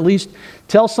me, or at least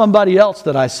tell somebody else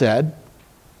that I said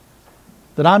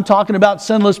that I'm talking about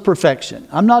sinless perfection.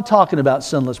 I'm not talking about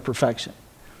sinless perfection.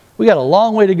 We got a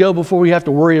long way to go before we have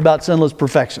to worry about sinless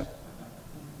perfection.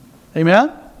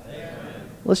 Amen? Amen.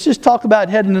 Let's just talk about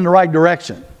heading in the right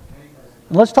direction.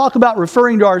 And let's talk about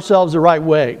referring to ourselves the right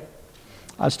way.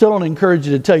 I still don't encourage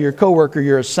you to tell your coworker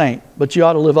you're a saint, but you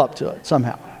ought to live up to it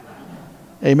somehow.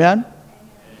 Amen?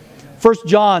 1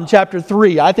 John chapter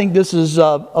 3, I think this is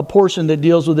a portion that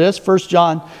deals with this. 1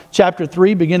 John chapter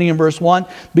 3, beginning in verse 1.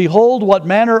 Behold, what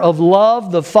manner of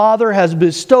love the Father has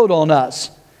bestowed on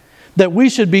us, that we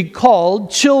should be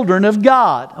called children of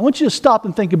God. I want you to stop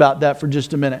and think about that for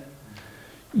just a minute.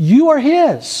 You are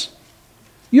His.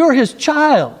 You are His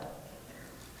child.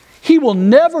 He will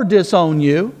never disown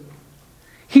you.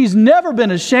 He's never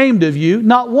been ashamed of you.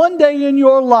 Not one day in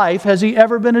your life has He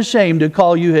ever been ashamed to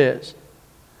call you His.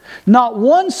 Not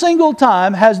one single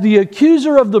time has the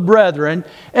accuser of the brethren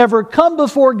ever come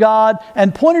before God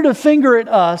and pointed a finger at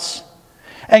us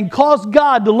and caused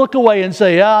God to look away and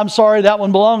say, I'm sorry, that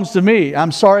one belongs to me.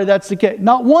 I'm sorry that's the case.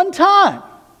 Not one time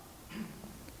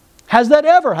has that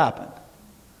ever happened.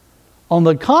 On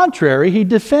the contrary, He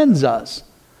defends us.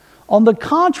 On the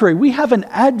contrary, we have an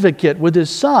advocate with His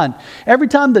Son. Every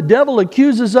time the devil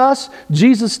accuses us,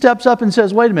 Jesus steps up and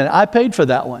says, wait a minute, I paid for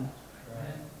that one.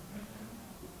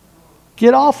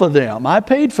 Get off of them. I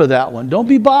paid for that one. Don't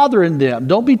be bothering them.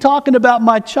 Don't be talking about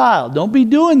my child. Don't be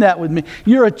doing that with me.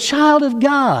 You're a child of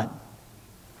God.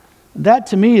 That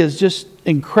to me is just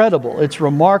incredible. It's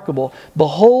remarkable.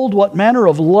 Behold, what manner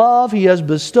of love He has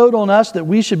bestowed on us, that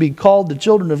we should be called the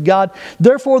children of God.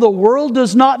 Therefore the world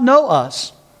does not know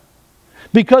us,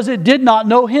 because it did not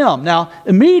know Him. Now,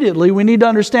 immediately we need to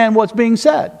understand what's being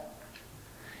said.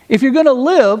 If you're going to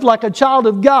live like a child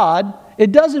of God,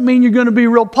 it doesn't mean you're going to be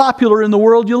real popular in the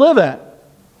world you live in.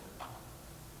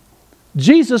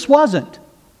 Jesus wasn't.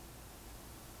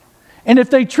 And if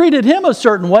they treated him a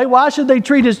certain way, why should they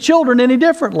treat his children any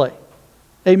differently?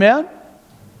 Amen?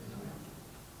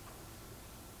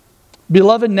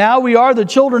 Beloved, now we are the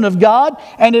children of God,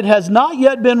 and it has not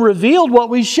yet been revealed what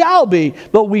we shall be.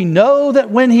 But we know that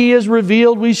when He is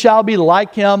revealed, we shall be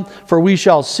like Him, for we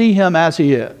shall see Him as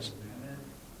He is.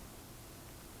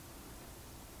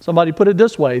 Somebody put it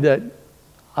this way, that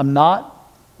I'm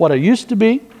not what I used to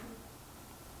be,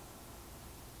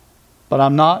 but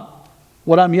I'm not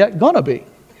what I'm yet going to be.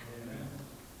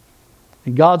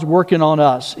 And God's working on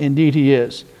us. Indeed He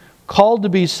is. Called to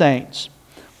be saints.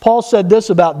 Paul said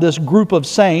this about this group of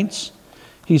saints.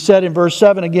 He said in verse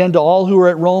 7 again, to all who are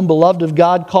at Rome, beloved of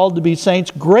God, called to be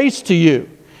saints, grace to you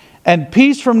and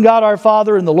peace from God our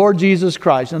Father and the Lord Jesus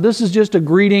Christ. Now this is just a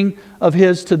greeting of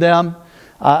His to them.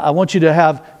 I want you to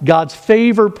have God's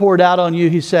favor poured out on you,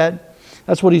 he said.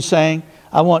 That's what he's saying.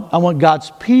 I want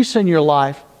God's peace in your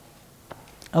life.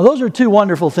 Now those are two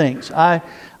wonderful things. I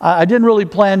didn't really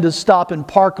plan to stop and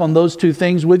park on those two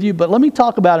things with you, but let me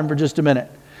talk about them for just a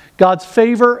minute. God's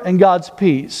favor and God's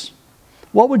peace.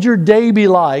 What would your day be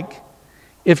like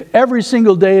if every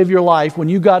single day of your life when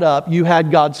you got up, you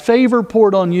had God's favor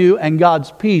poured on you and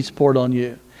God's peace poured on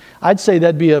you? I'd say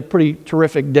that'd be a pretty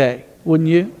terrific day, wouldn't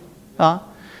you? Huh?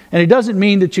 And it doesn't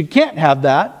mean that you can't have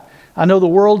that. I know the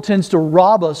world tends to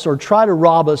rob us or try to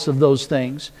rob us of those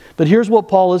things. But here's what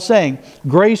Paul is saying.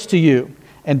 Grace to you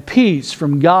and peace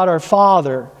from God our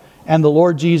Father and the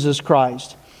Lord Jesus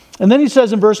Christ. And then he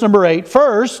says in verse number 8,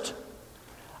 first,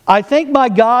 I thank my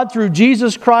God through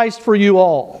Jesus Christ for you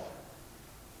all.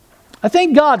 I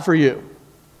thank God for you.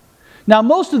 Now,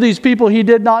 most of these people he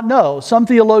did not know. Some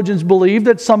theologians believe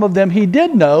that some of them he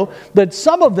did know, that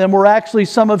some of them were actually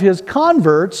some of his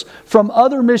converts from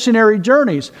other missionary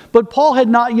journeys. But Paul had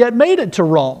not yet made it to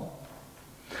Rome.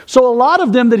 So a lot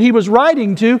of them that he was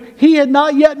writing to, he had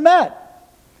not yet met,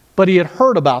 but he had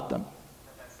heard about them.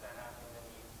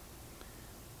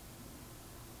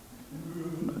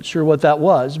 I'm not sure what that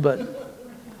was, but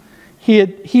he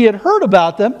had heard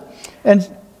about them. And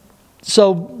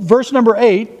so verse number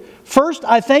 8, first,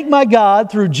 I thank my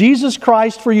God through Jesus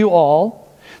Christ for you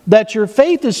all, that your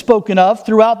faith is spoken of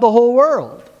throughout the whole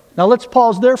world. Now let's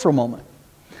pause there for a moment.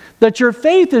 That your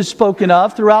faith is spoken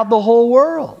of throughout the whole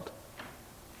world.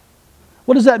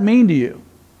 What does that mean to you?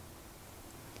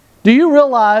 Do you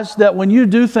realize that when you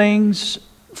do things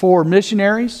for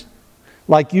missionaries,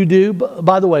 like you do,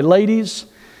 by the way, ladies,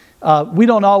 we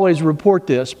don't always report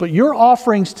this, but your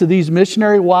offerings to these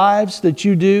missionary wives that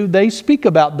you do, they speak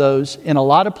about those in a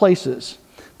lot of places.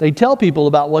 They tell people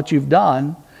about what you've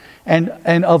done.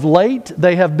 And of late,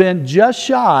 they have been just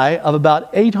shy of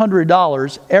about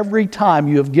 $800 every time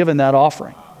you have given that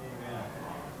offering.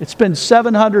 It's been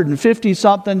 750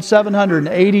 something,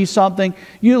 780 something.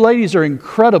 You ladies are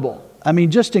incredible. I mean,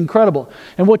 just incredible.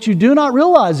 And what you do not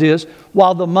realize is,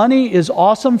 while the money is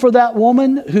awesome for that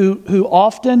woman who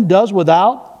often does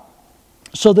without,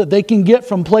 so that they can get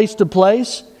from place to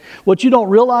place, what you don't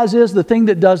realize is the thing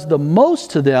that does the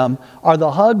most to them are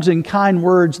the hugs and kind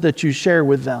words that you share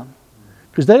with them.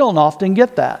 Because they don't often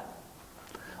get that.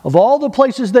 Of all the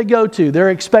places they go to, they're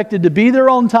expected to be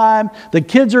there on time. The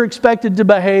kids are expected to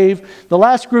behave. The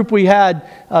last group we had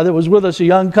that was with us, a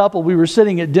young couple, we were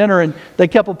sitting at dinner and they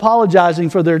kept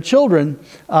apologizing for their children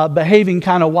behaving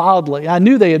kind of wildly. I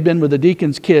knew they had been with the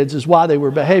deacon's kids is why they were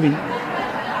behaving.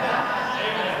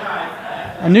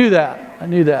 I knew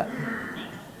that.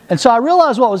 And so I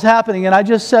realized what was happening and I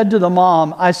just said to the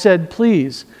mom, I said,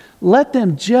 please, let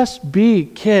them just be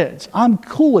kids. I'm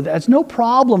cool with that. It's no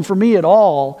problem for me at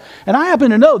all. And I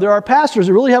happen to know there are pastors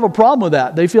that really have a problem with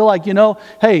that. They feel like,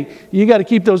 hey, you got to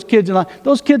keep those kids in line.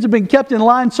 Those kids have been kept in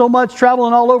line so much,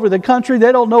 traveling all over the country.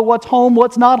 They don't know what's home,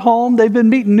 what's not home. They've been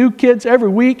meeting new kids every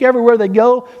week, everywhere they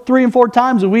go, 3 and 4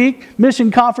 times a week.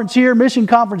 Mission conference here, mission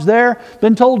conference there.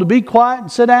 Been told to be quiet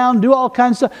and sit down, do all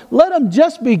kinds of stuff. Let them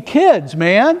just be kids,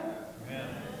 man. Amen.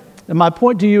 And my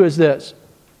point to you is this.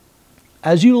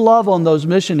 As you love on those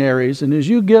missionaries and as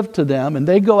you give to them and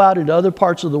they go out into other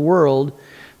parts of the world,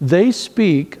 they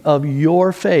speak of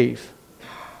your faith,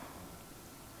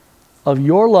 of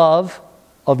your love,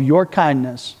 of your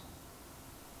kindness.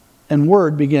 And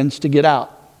word begins to get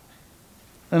out.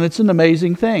 And it's an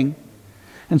amazing thing.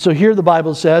 And so here the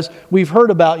Bible says, we've heard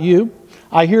about you.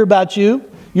 I hear about you.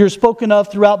 You're spoken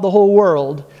of throughout the whole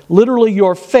world. Literally,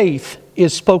 your faith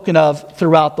is spoken of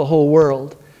throughout the whole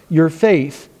world. Your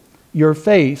faith. Your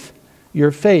faith,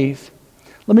 your faith.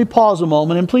 Let me pause a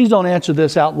moment, and please don't answer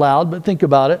this out loud, but think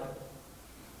about it.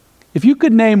 If you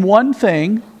could name one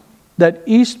thing that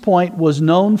East Point was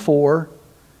known for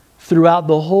throughout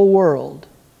the whole world,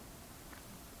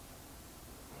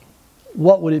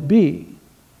 what would it be?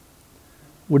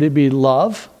 Would it be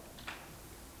love?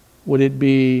 Would it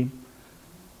be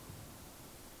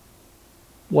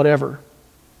whatever?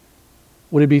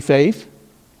 Would it be faith?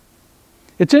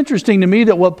 It's interesting to me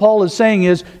that what Paul is saying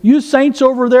is, you saints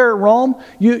over there at Rome,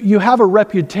 you have a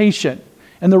reputation.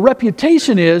 And the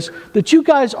reputation is that you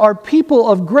guys are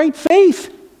people of great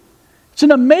faith. It's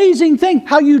an amazing thing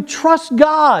how you trust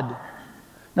God.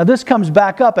 Now this comes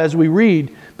back up as we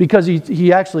read, because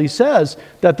he actually says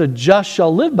that the just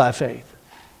shall live by faith.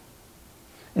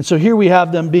 And so here we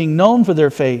have them being known for their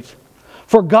faith.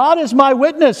 For God is my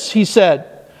witness, he said,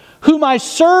 whom I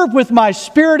serve with my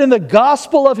spirit in the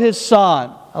gospel of His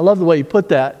Son. I love the way he put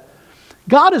that.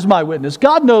 God is my witness.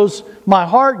 God knows my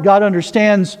heart. God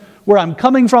understands where I'm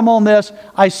coming from on this.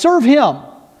 I serve Him.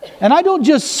 And I don't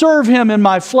just serve Him in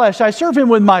my flesh. I serve Him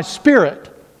with my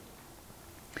spirit.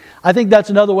 I think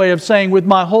that's another way of saying with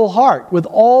my whole heart, with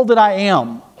all that I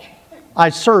am, I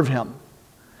serve Him.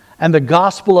 And the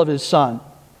gospel of His Son.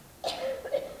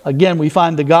 Again, we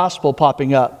find the gospel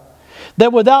popping up.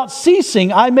 That without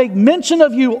ceasing, I make mention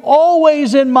of you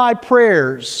always in my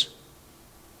prayers.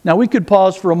 Now, we could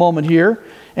pause for a moment here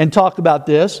and talk about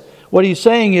this. What he's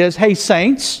saying is, hey,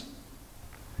 saints.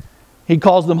 He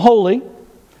calls them holy.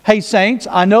 Hey, saints,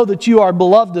 I know that you are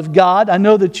beloved of God. I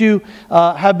know that you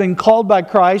have been called by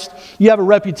Christ. You have a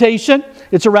reputation.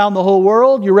 It's around the whole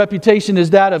world. Your reputation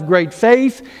is that of great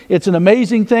faith. It's an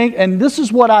amazing thing. And this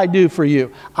is what I do for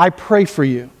you. I pray for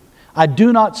you. I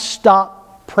do not stop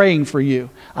praying for you.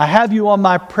 I have you on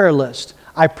my prayer list.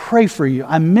 I pray for you.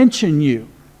 I mention you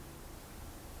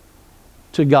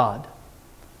to God.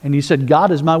 And he said,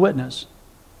 God is my witness.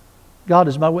 God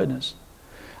is my witness.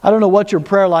 I don't know what your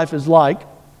prayer life is like.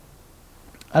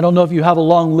 I don't know if you have a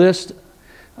long list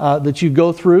that you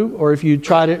go through, or if you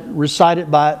try to recite it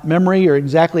by memory, or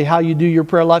exactly how you do your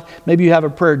prayer life. Maybe you have a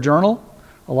prayer journal.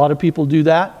 A lot of people do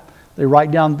that. They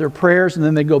write down their prayers, and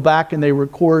then they go back and they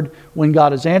record when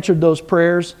God has answered those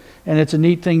prayers. And it's a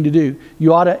neat thing to do.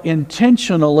 You ought to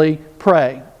intentionally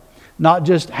pray, not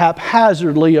just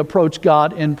haphazardly approach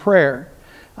God in prayer.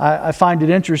 I find it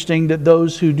interesting that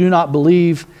those who do not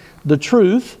believe the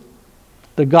truth,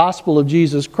 the gospel of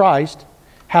Jesus Christ,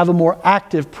 have a more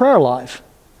active prayer life.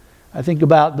 I think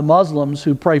about the Muslims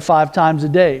who pray 5 times a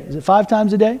day. Is it 5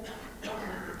 times a day?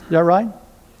 Is that right?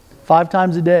 5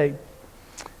 times a day.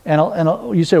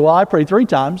 And you say, well, I pray 3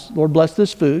 times. Lord, bless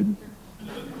this food.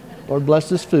 Lord, bless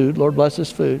this food. Lord, bless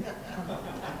this food.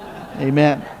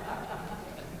 Amen.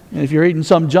 And if you're eating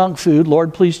some junk food,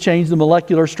 Lord, please change the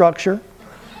molecular structure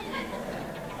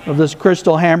of this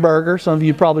crystal hamburger. Some of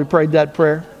you probably prayed that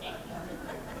prayer.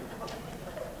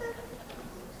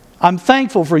 I'm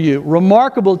thankful for you.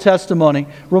 Remarkable testimony.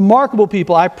 Remarkable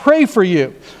people. I pray for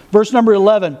you. Verse number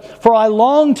 11. For I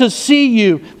long to see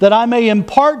you, that I may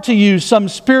impart to you some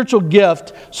spiritual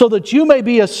gift, so that you may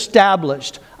be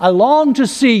established. I long to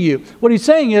see you. What he's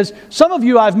saying is, some of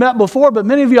you I've met before, but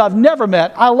many of you I've never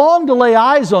met. I long to lay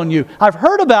eyes on you. I've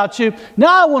heard about you.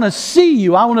 Now I want to see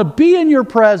you. I want to be in your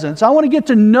presence. I want to get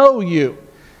to know you.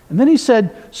 And then he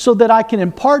said, so that I can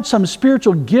impart some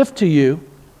spiritual gift to you,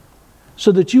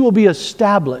 so that you will be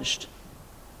established.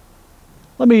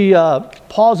 Let me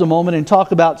pause a moment and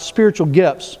talk about spiritual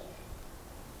gifts.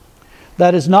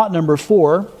 That is not number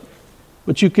 4,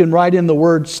 but you can write in the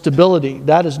word stability.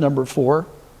 That is number 4.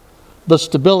 The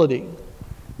stability.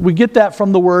 We get that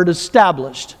from the word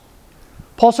established.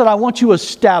 Paul said, I want you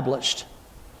established.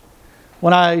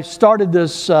 When I started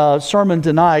this sermon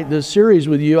tonight, this series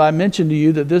with you, I mentioned to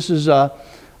you that this is a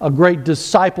great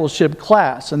discipleship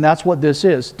class, and that's what this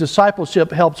is.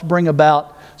 Discipleship helps bring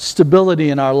about stability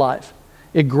in our life.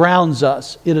 It grounds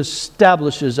us. It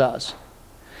establishes us.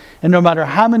 And no matter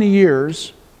how many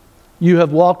years you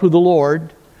have walked with the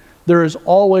Lord, there is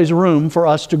always room for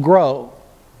us to grow.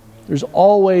 There's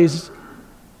always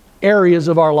areas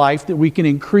of our life that we can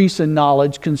increase in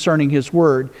knowledge concerning His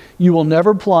Word. You will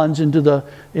never plunge into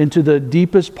the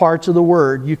deepest parts of the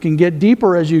Word. You can get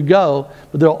deeper as you go,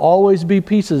 but there'll always be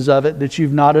pieces of it that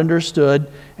you've not understood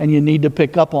and you need to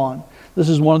pick up on. This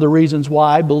is one of the reasons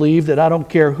why I believe that I don't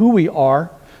care who we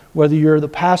are, whether you're the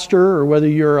pastor or whether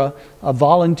you're a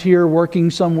volunteer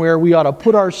working somewhere, we ought to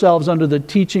put ourselves under the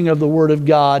teaching of the Word of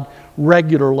God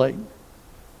regularly.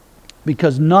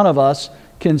 Because none of us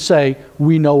can say,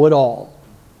 we know it all.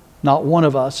 Not one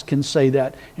of us can say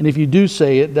that. And if you do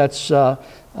say it, that's a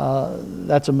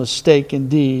mistake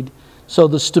indeed. So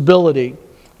the stability.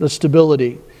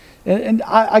 And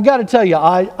I got to tell you,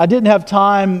 I didn't have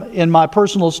time in my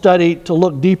personal study to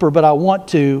look deeper, but I want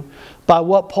to, by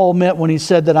what Paul meant when he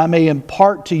said that I may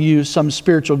impart to you some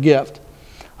spiritual gift.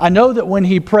 I know that when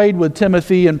he prayed with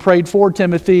Timothy and prayed for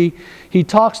Timothy, he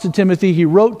talks to Timothy, he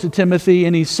wrote to Timothy,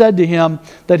 and he said to him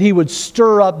that he would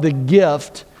stir up the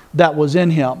gift that was in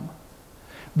him,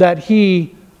 that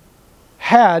he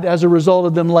had as a result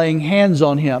of them laying hands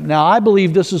on him. Now, I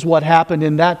believe this is what happened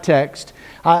in that text.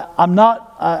 What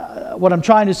I'm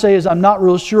trying to say is I'm not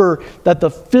real sure that the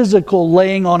physical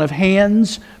laying on of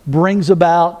hands brings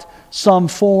about some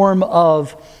form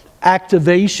of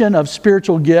activation of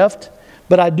spiritual gift,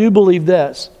 but I do believe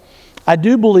this. I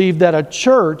do believe that a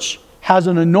church has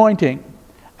an anointing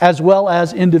as well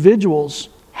as individuals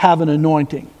have an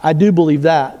anointing. I do believe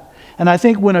that. And I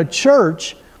think when a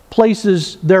church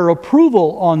places their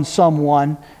approval on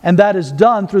someone, and that is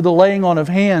done through the laying on of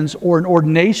hands or an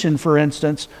ordination, for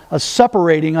instance, a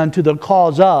separating unto the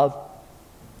cause of,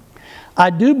 I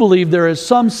do believe there is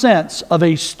some sense of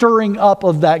a stirring up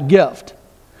of that gift,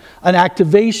 an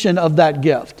activation of that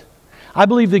gift. I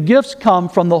believe the gifts come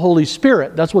from the Holy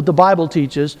Spirit. That's what the Bible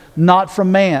teaches, not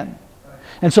from man.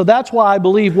 And so that's why I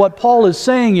believe what Paul is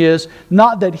saying is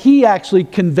not that he actually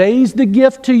conveys the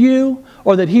gift to you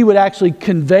or that he would actually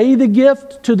convey the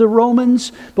gift to the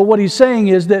Romans, but what he's saying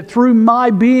is that through my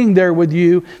being there with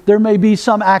you, there may be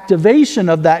some activation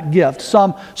of that gift,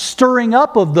 some stirring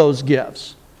up of those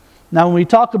gifts. Now, when we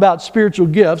talk about spiritual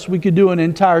gifts, we could do an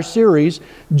entire series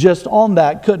just on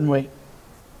that, couldn't we?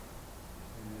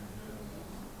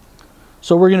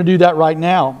 So we're going to do that right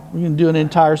now. We're going to do an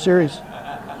entire series.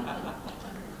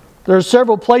 There are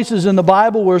several places in the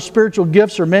Bible where spiritual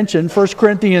gifts are mentioned. 1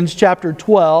 Corinthians chapter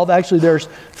 12. Actually, there's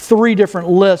 3 different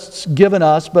lists given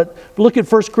us, but look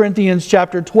at 1 Corinthians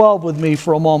chapter 12 with me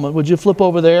for a moment. Would you flip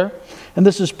over there? And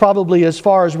this is probably as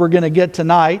far as we're going to get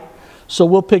tonight. So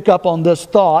we'll pick up on this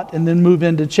thought and then move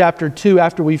into chapter 2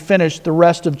 after we finish the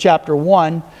rest of chapter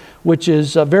 1, which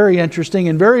is very interesting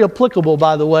and very applicable,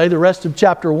 by the way. The rest of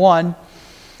chapter 1,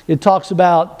 it talks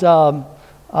about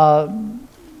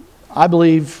I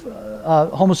believe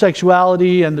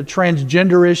homosexuality and the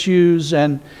transgender issues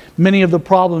and many of the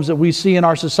problems that we see in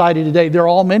our society today. They're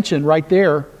all mentioned right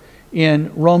there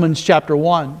in Romans chapter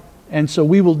 1. And so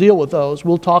we will deal with those.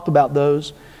 We'll talk about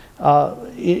those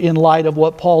in light of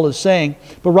what Paul is saying.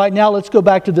 But right now, let's go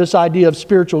back to this idea of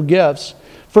spiritual gifts.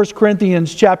 1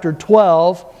 Corinthians chapter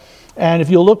 12, and if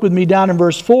you'll look with me down in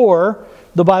verse 4,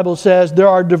 the Bible says, there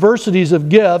are diversities of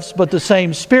gifts, but the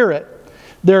same Spirit.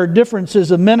 There are differences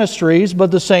of ministries,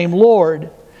 but the same Lord.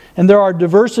 And there are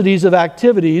diversities of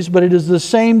activities, but it is the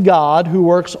same God who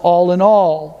works all in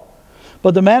all.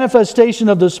 But the manifestation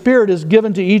of the Spirit is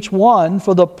given to each one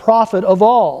for the profit of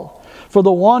all. For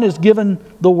the one is given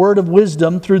the word of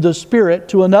wisdom through the Spirit,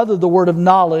 to another the word of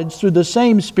knowledge through the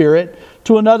same Spirit,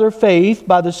 to another faith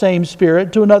by the same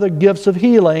Spirit, to another gifts of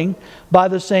healing by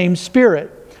the same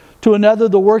Spirit, to another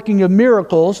the working of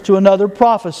miracles, to another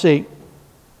prophecy,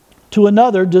 to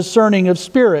another discerning of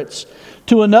spirits,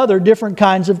 to another different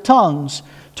kinds of tongues,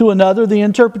 to another the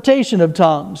interpretation of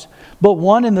tongues. But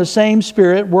one and the same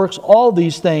Spirit works all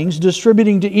these things,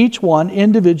 distributing to each one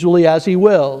individually as He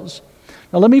wills.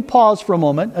 Now let me pause for a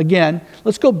moment. Again,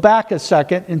 let's go back a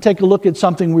second and take a look at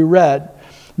something we read.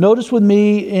 Notice with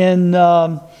me in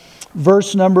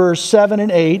verse number 7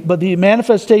 and 8, but the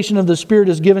manifestation of the Spirit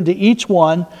is given to each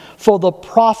one for the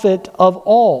profit of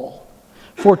all.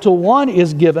 For to one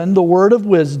is given the word of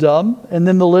wisdom, and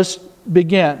then the list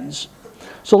begins.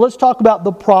 So let's talk about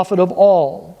the profit of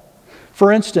all.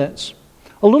 For instance,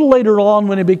 a little later on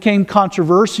when it became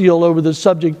controversial over the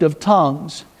subject of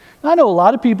tongues, I know a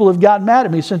lot of people have gotten mad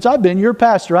at me since I've been your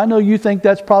pastor. I know you think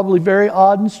that's probably very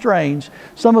odd and strange.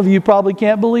 Some of you probably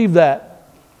can't believe that.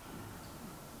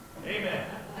 Amen.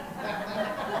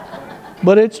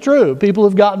 But it's true. People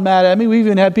have gotten mad at me. We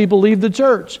even had people leave the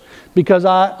church because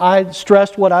I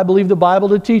stressed what I believe the Bible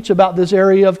to teach about this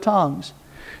area of tongues.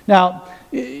 Now,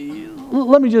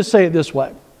 let me just say it this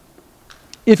way.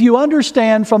 If you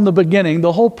understand from the beginning,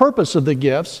 the whole purpose of the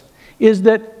gifts is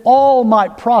that all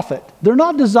might profit. They're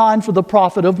not designed for the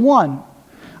profit of one.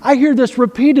 I hear this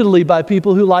repeatedly by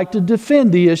people who like to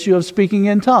defend the issue of speaking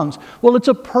in tongues. Well, it's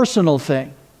a personal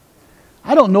thing.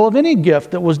 I don't know of any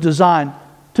gift that was designed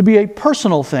to be a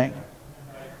personal thing.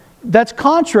 That's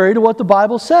contrary to what the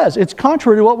Bible says. It's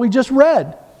contrary to what we just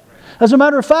read. As a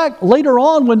matter of fact, later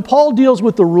on when Paul deals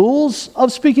with the rules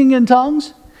of speaking in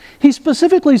tongues, he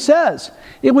specifically says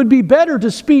it would be better to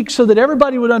speak so that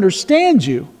everybody would understand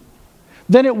you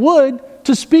than it would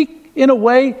to speak in a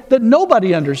way that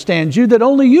nobody understands you, that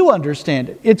only you understand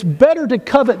it. It's better to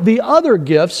covet the other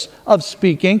gifts of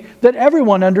speaking that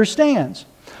everyone understands.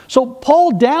 So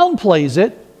Paul downplays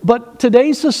it, but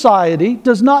today's society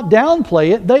does not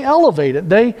downplay it. They elevate it.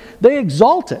 They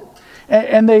exalt it.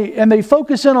 And they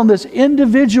focus in on this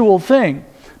individual thing.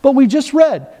 But we just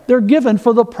read, they're given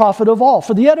for the profit of all,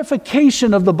 for the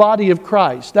edification of the body of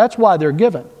Christ. That's why they're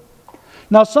given.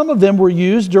 Now, some of them were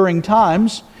used during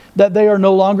times that they are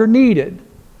no longer needed.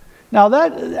 Now,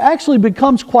 that actually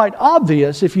becomes quite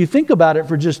obvious if you think about it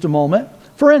for just a moment.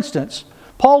 For instance,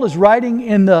 Paul is writing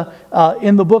in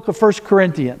the book of 1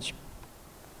 Corinthians.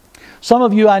 Some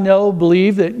of you I know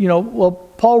believe that,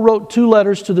 Paul wrote 2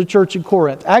 letters to the church in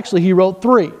Corinth. Actually, he wrote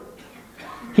 3.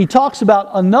 He talks about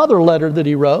another letter that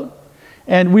he wrote,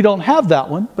 and we don't have that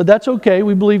one, but that's okay.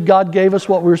 We believe God gave us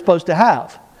what we were supposed to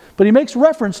have. But he makes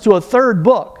reference to a 3rd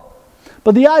book.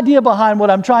 But the idea behind what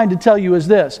I'm trying to tell you is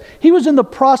this. He was in the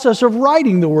process of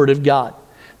writing the Word of God.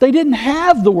 They didn't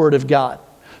have the Word of God.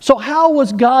 So how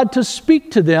was God to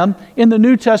speak to them in the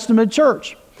New Testament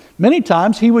church? Many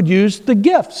times he would use the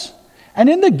gifts. And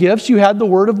in the gifts you had the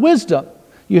word of wisdom.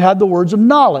 You had the words of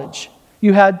knowledge.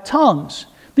 You had tongues.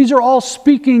 These are all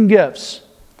speaking gifts.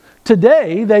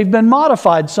 Today they've been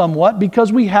modified somewhat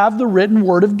because we have the written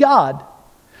Word of God.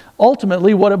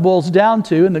 Ultimately, what it boils down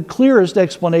to, and the clearest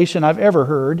explanation I've ever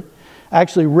heard,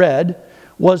 actually read,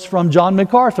 was from John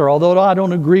MacArthur, although I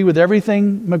don't agree with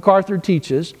everything MacArthur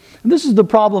teaches. And this is the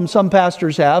problem some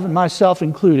pastors have, and myself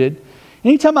included.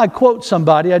 Anytime I quote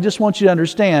somebody, I just want you to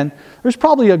understand, there's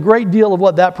probably a great deal of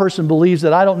what that person believes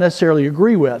that I don't necessarily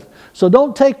agree with. So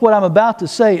don't take what I'm about to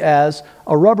say as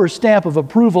a rubber stamp of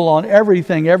approval on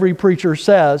everything every preacher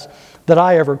says that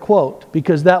I ever quote,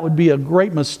 because that would be a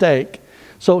great mistake.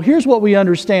 So here's what we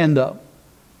understand though.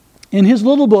 In his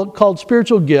little book called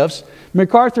Spiritual Gifts,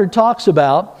 MacArthur talks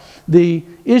about the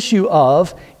issue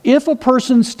of if a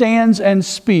person stands and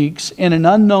speaks in an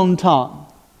unknown tongue,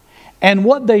 and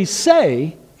what they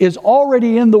say is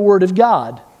already in the Word of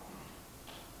God,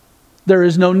 there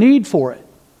is no need for it.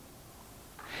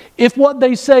 If what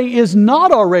they say is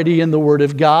not already in the Word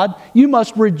of God, you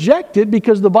must reject it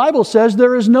because the Bible says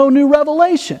there is no new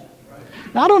revelation.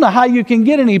 Now, I don't know how you can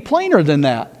get any plainer than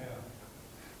that.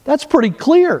 That's pretty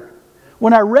clear.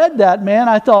 When I read that, man,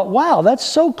 I thought, wow, that's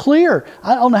so clear.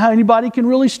 I don't know how anybody can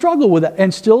really struggle with that.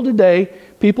 And still today,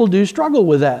 people do struggle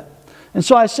with that. And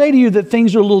so I say to you that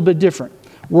things are a little bit different.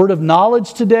 Word of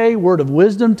knowledge today, word of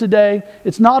wisdom today.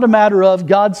 It's not a matter of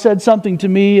God said something to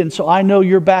me and so I know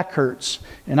your back hurts.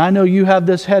 And I know you have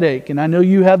this headache. And I know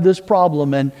you have this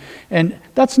problem. And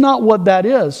that's not what that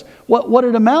is. What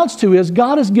it amounts to is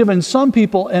God has given some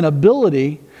people an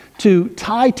ability to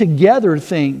tie together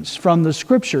things from the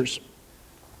Scriptures.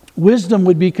 Wisdom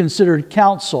would be considered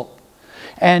counsel.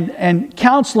 And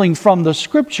counseling from the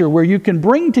Scripture, where you can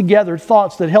bring together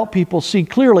thoughts that help people see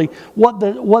clearly what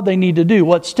they need to do,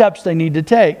 what steps they need to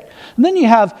take. And then you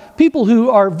have people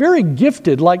who are very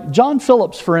gifted, like John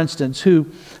Phillips, for instance, who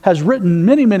has written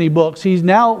many, many books. He's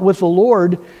now with the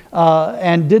Lord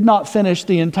and did not finish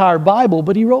the entire Bible,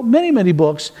 but he wrote many, many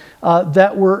books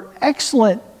that were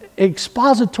excellent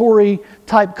expository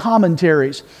type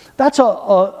commentaries. That's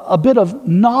a bit of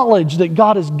knowledge that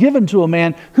God has given to a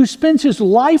man who spends his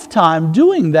lifetime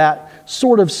doing that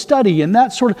sort of study and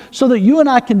that sort of, so that you and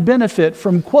I can benefit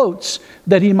from quotes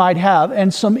that he might have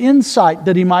and some insight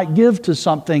that he might give to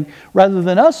something, rather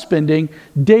than us spending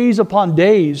days upon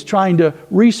days trying to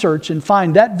research and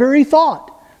find that very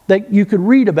thought that you could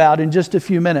read about in just a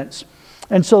few minutes.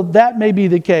 And so that may be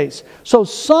the case. So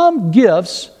some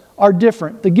gifts are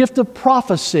different. The gift of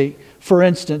prophecy, for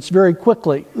instance, very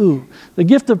quickly. The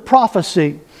gift of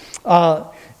prophecy.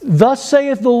 Thus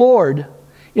saith the Lord.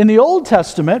 In the Old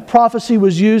Testament, prophecy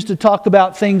was used to talk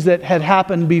about things that had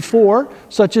happened before,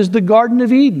 such as the Garden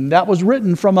of Eden. That was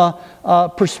written from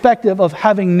a perspective of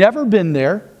having never been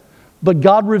there, but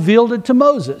God revealed it to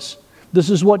Moses. This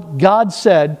is what God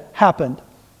said happened.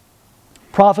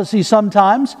 Prophecy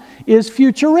sometimes is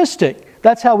futuristic.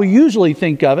 That's how we usually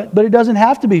think of it, but it doesn't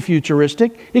have to be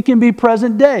futuristic. It can be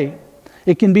present day.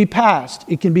 It can be past.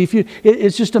 It can be future.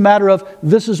 It's just a matter of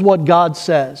this is what God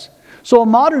says. So a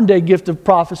modern day gift of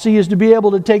prophecy is to be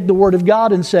able to take the Word of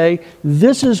God and say,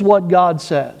 this is what God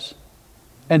says,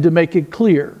 and to make it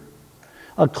clear.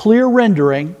 A clear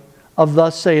rendering of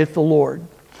thus saith the Lord.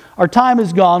 Our time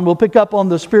is gone. We'll pick up on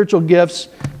the spiritual gifts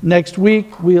next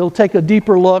week. We'll take a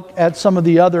deeper look at some of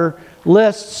the other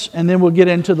lists, and then we'll get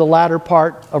into the latter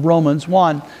part of Romans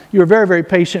 1. You were very, very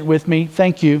patient with me.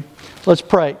 Thank you. Let's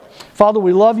pray. Father,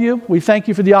 we love you. We thank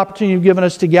you for the opportunity you've given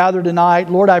us to gather tonight.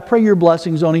 Lord, I pray your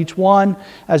blessings on each one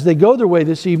as they go their way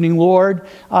this evening, Lord.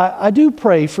 I do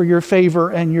pray for your favor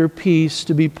and your peace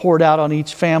to be poured out on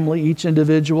each family, each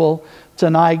individual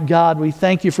tonight. God, we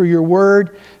thank you for your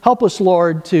word. Help us,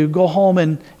 Lord, to go home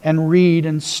and read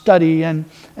and study and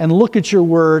look at your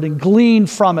word and glean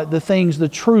from it the things, the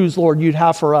truths, Lord, you'd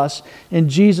have for us. In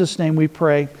Jesus' name we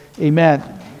pray. Amen.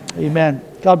 Amen.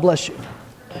 God bless you.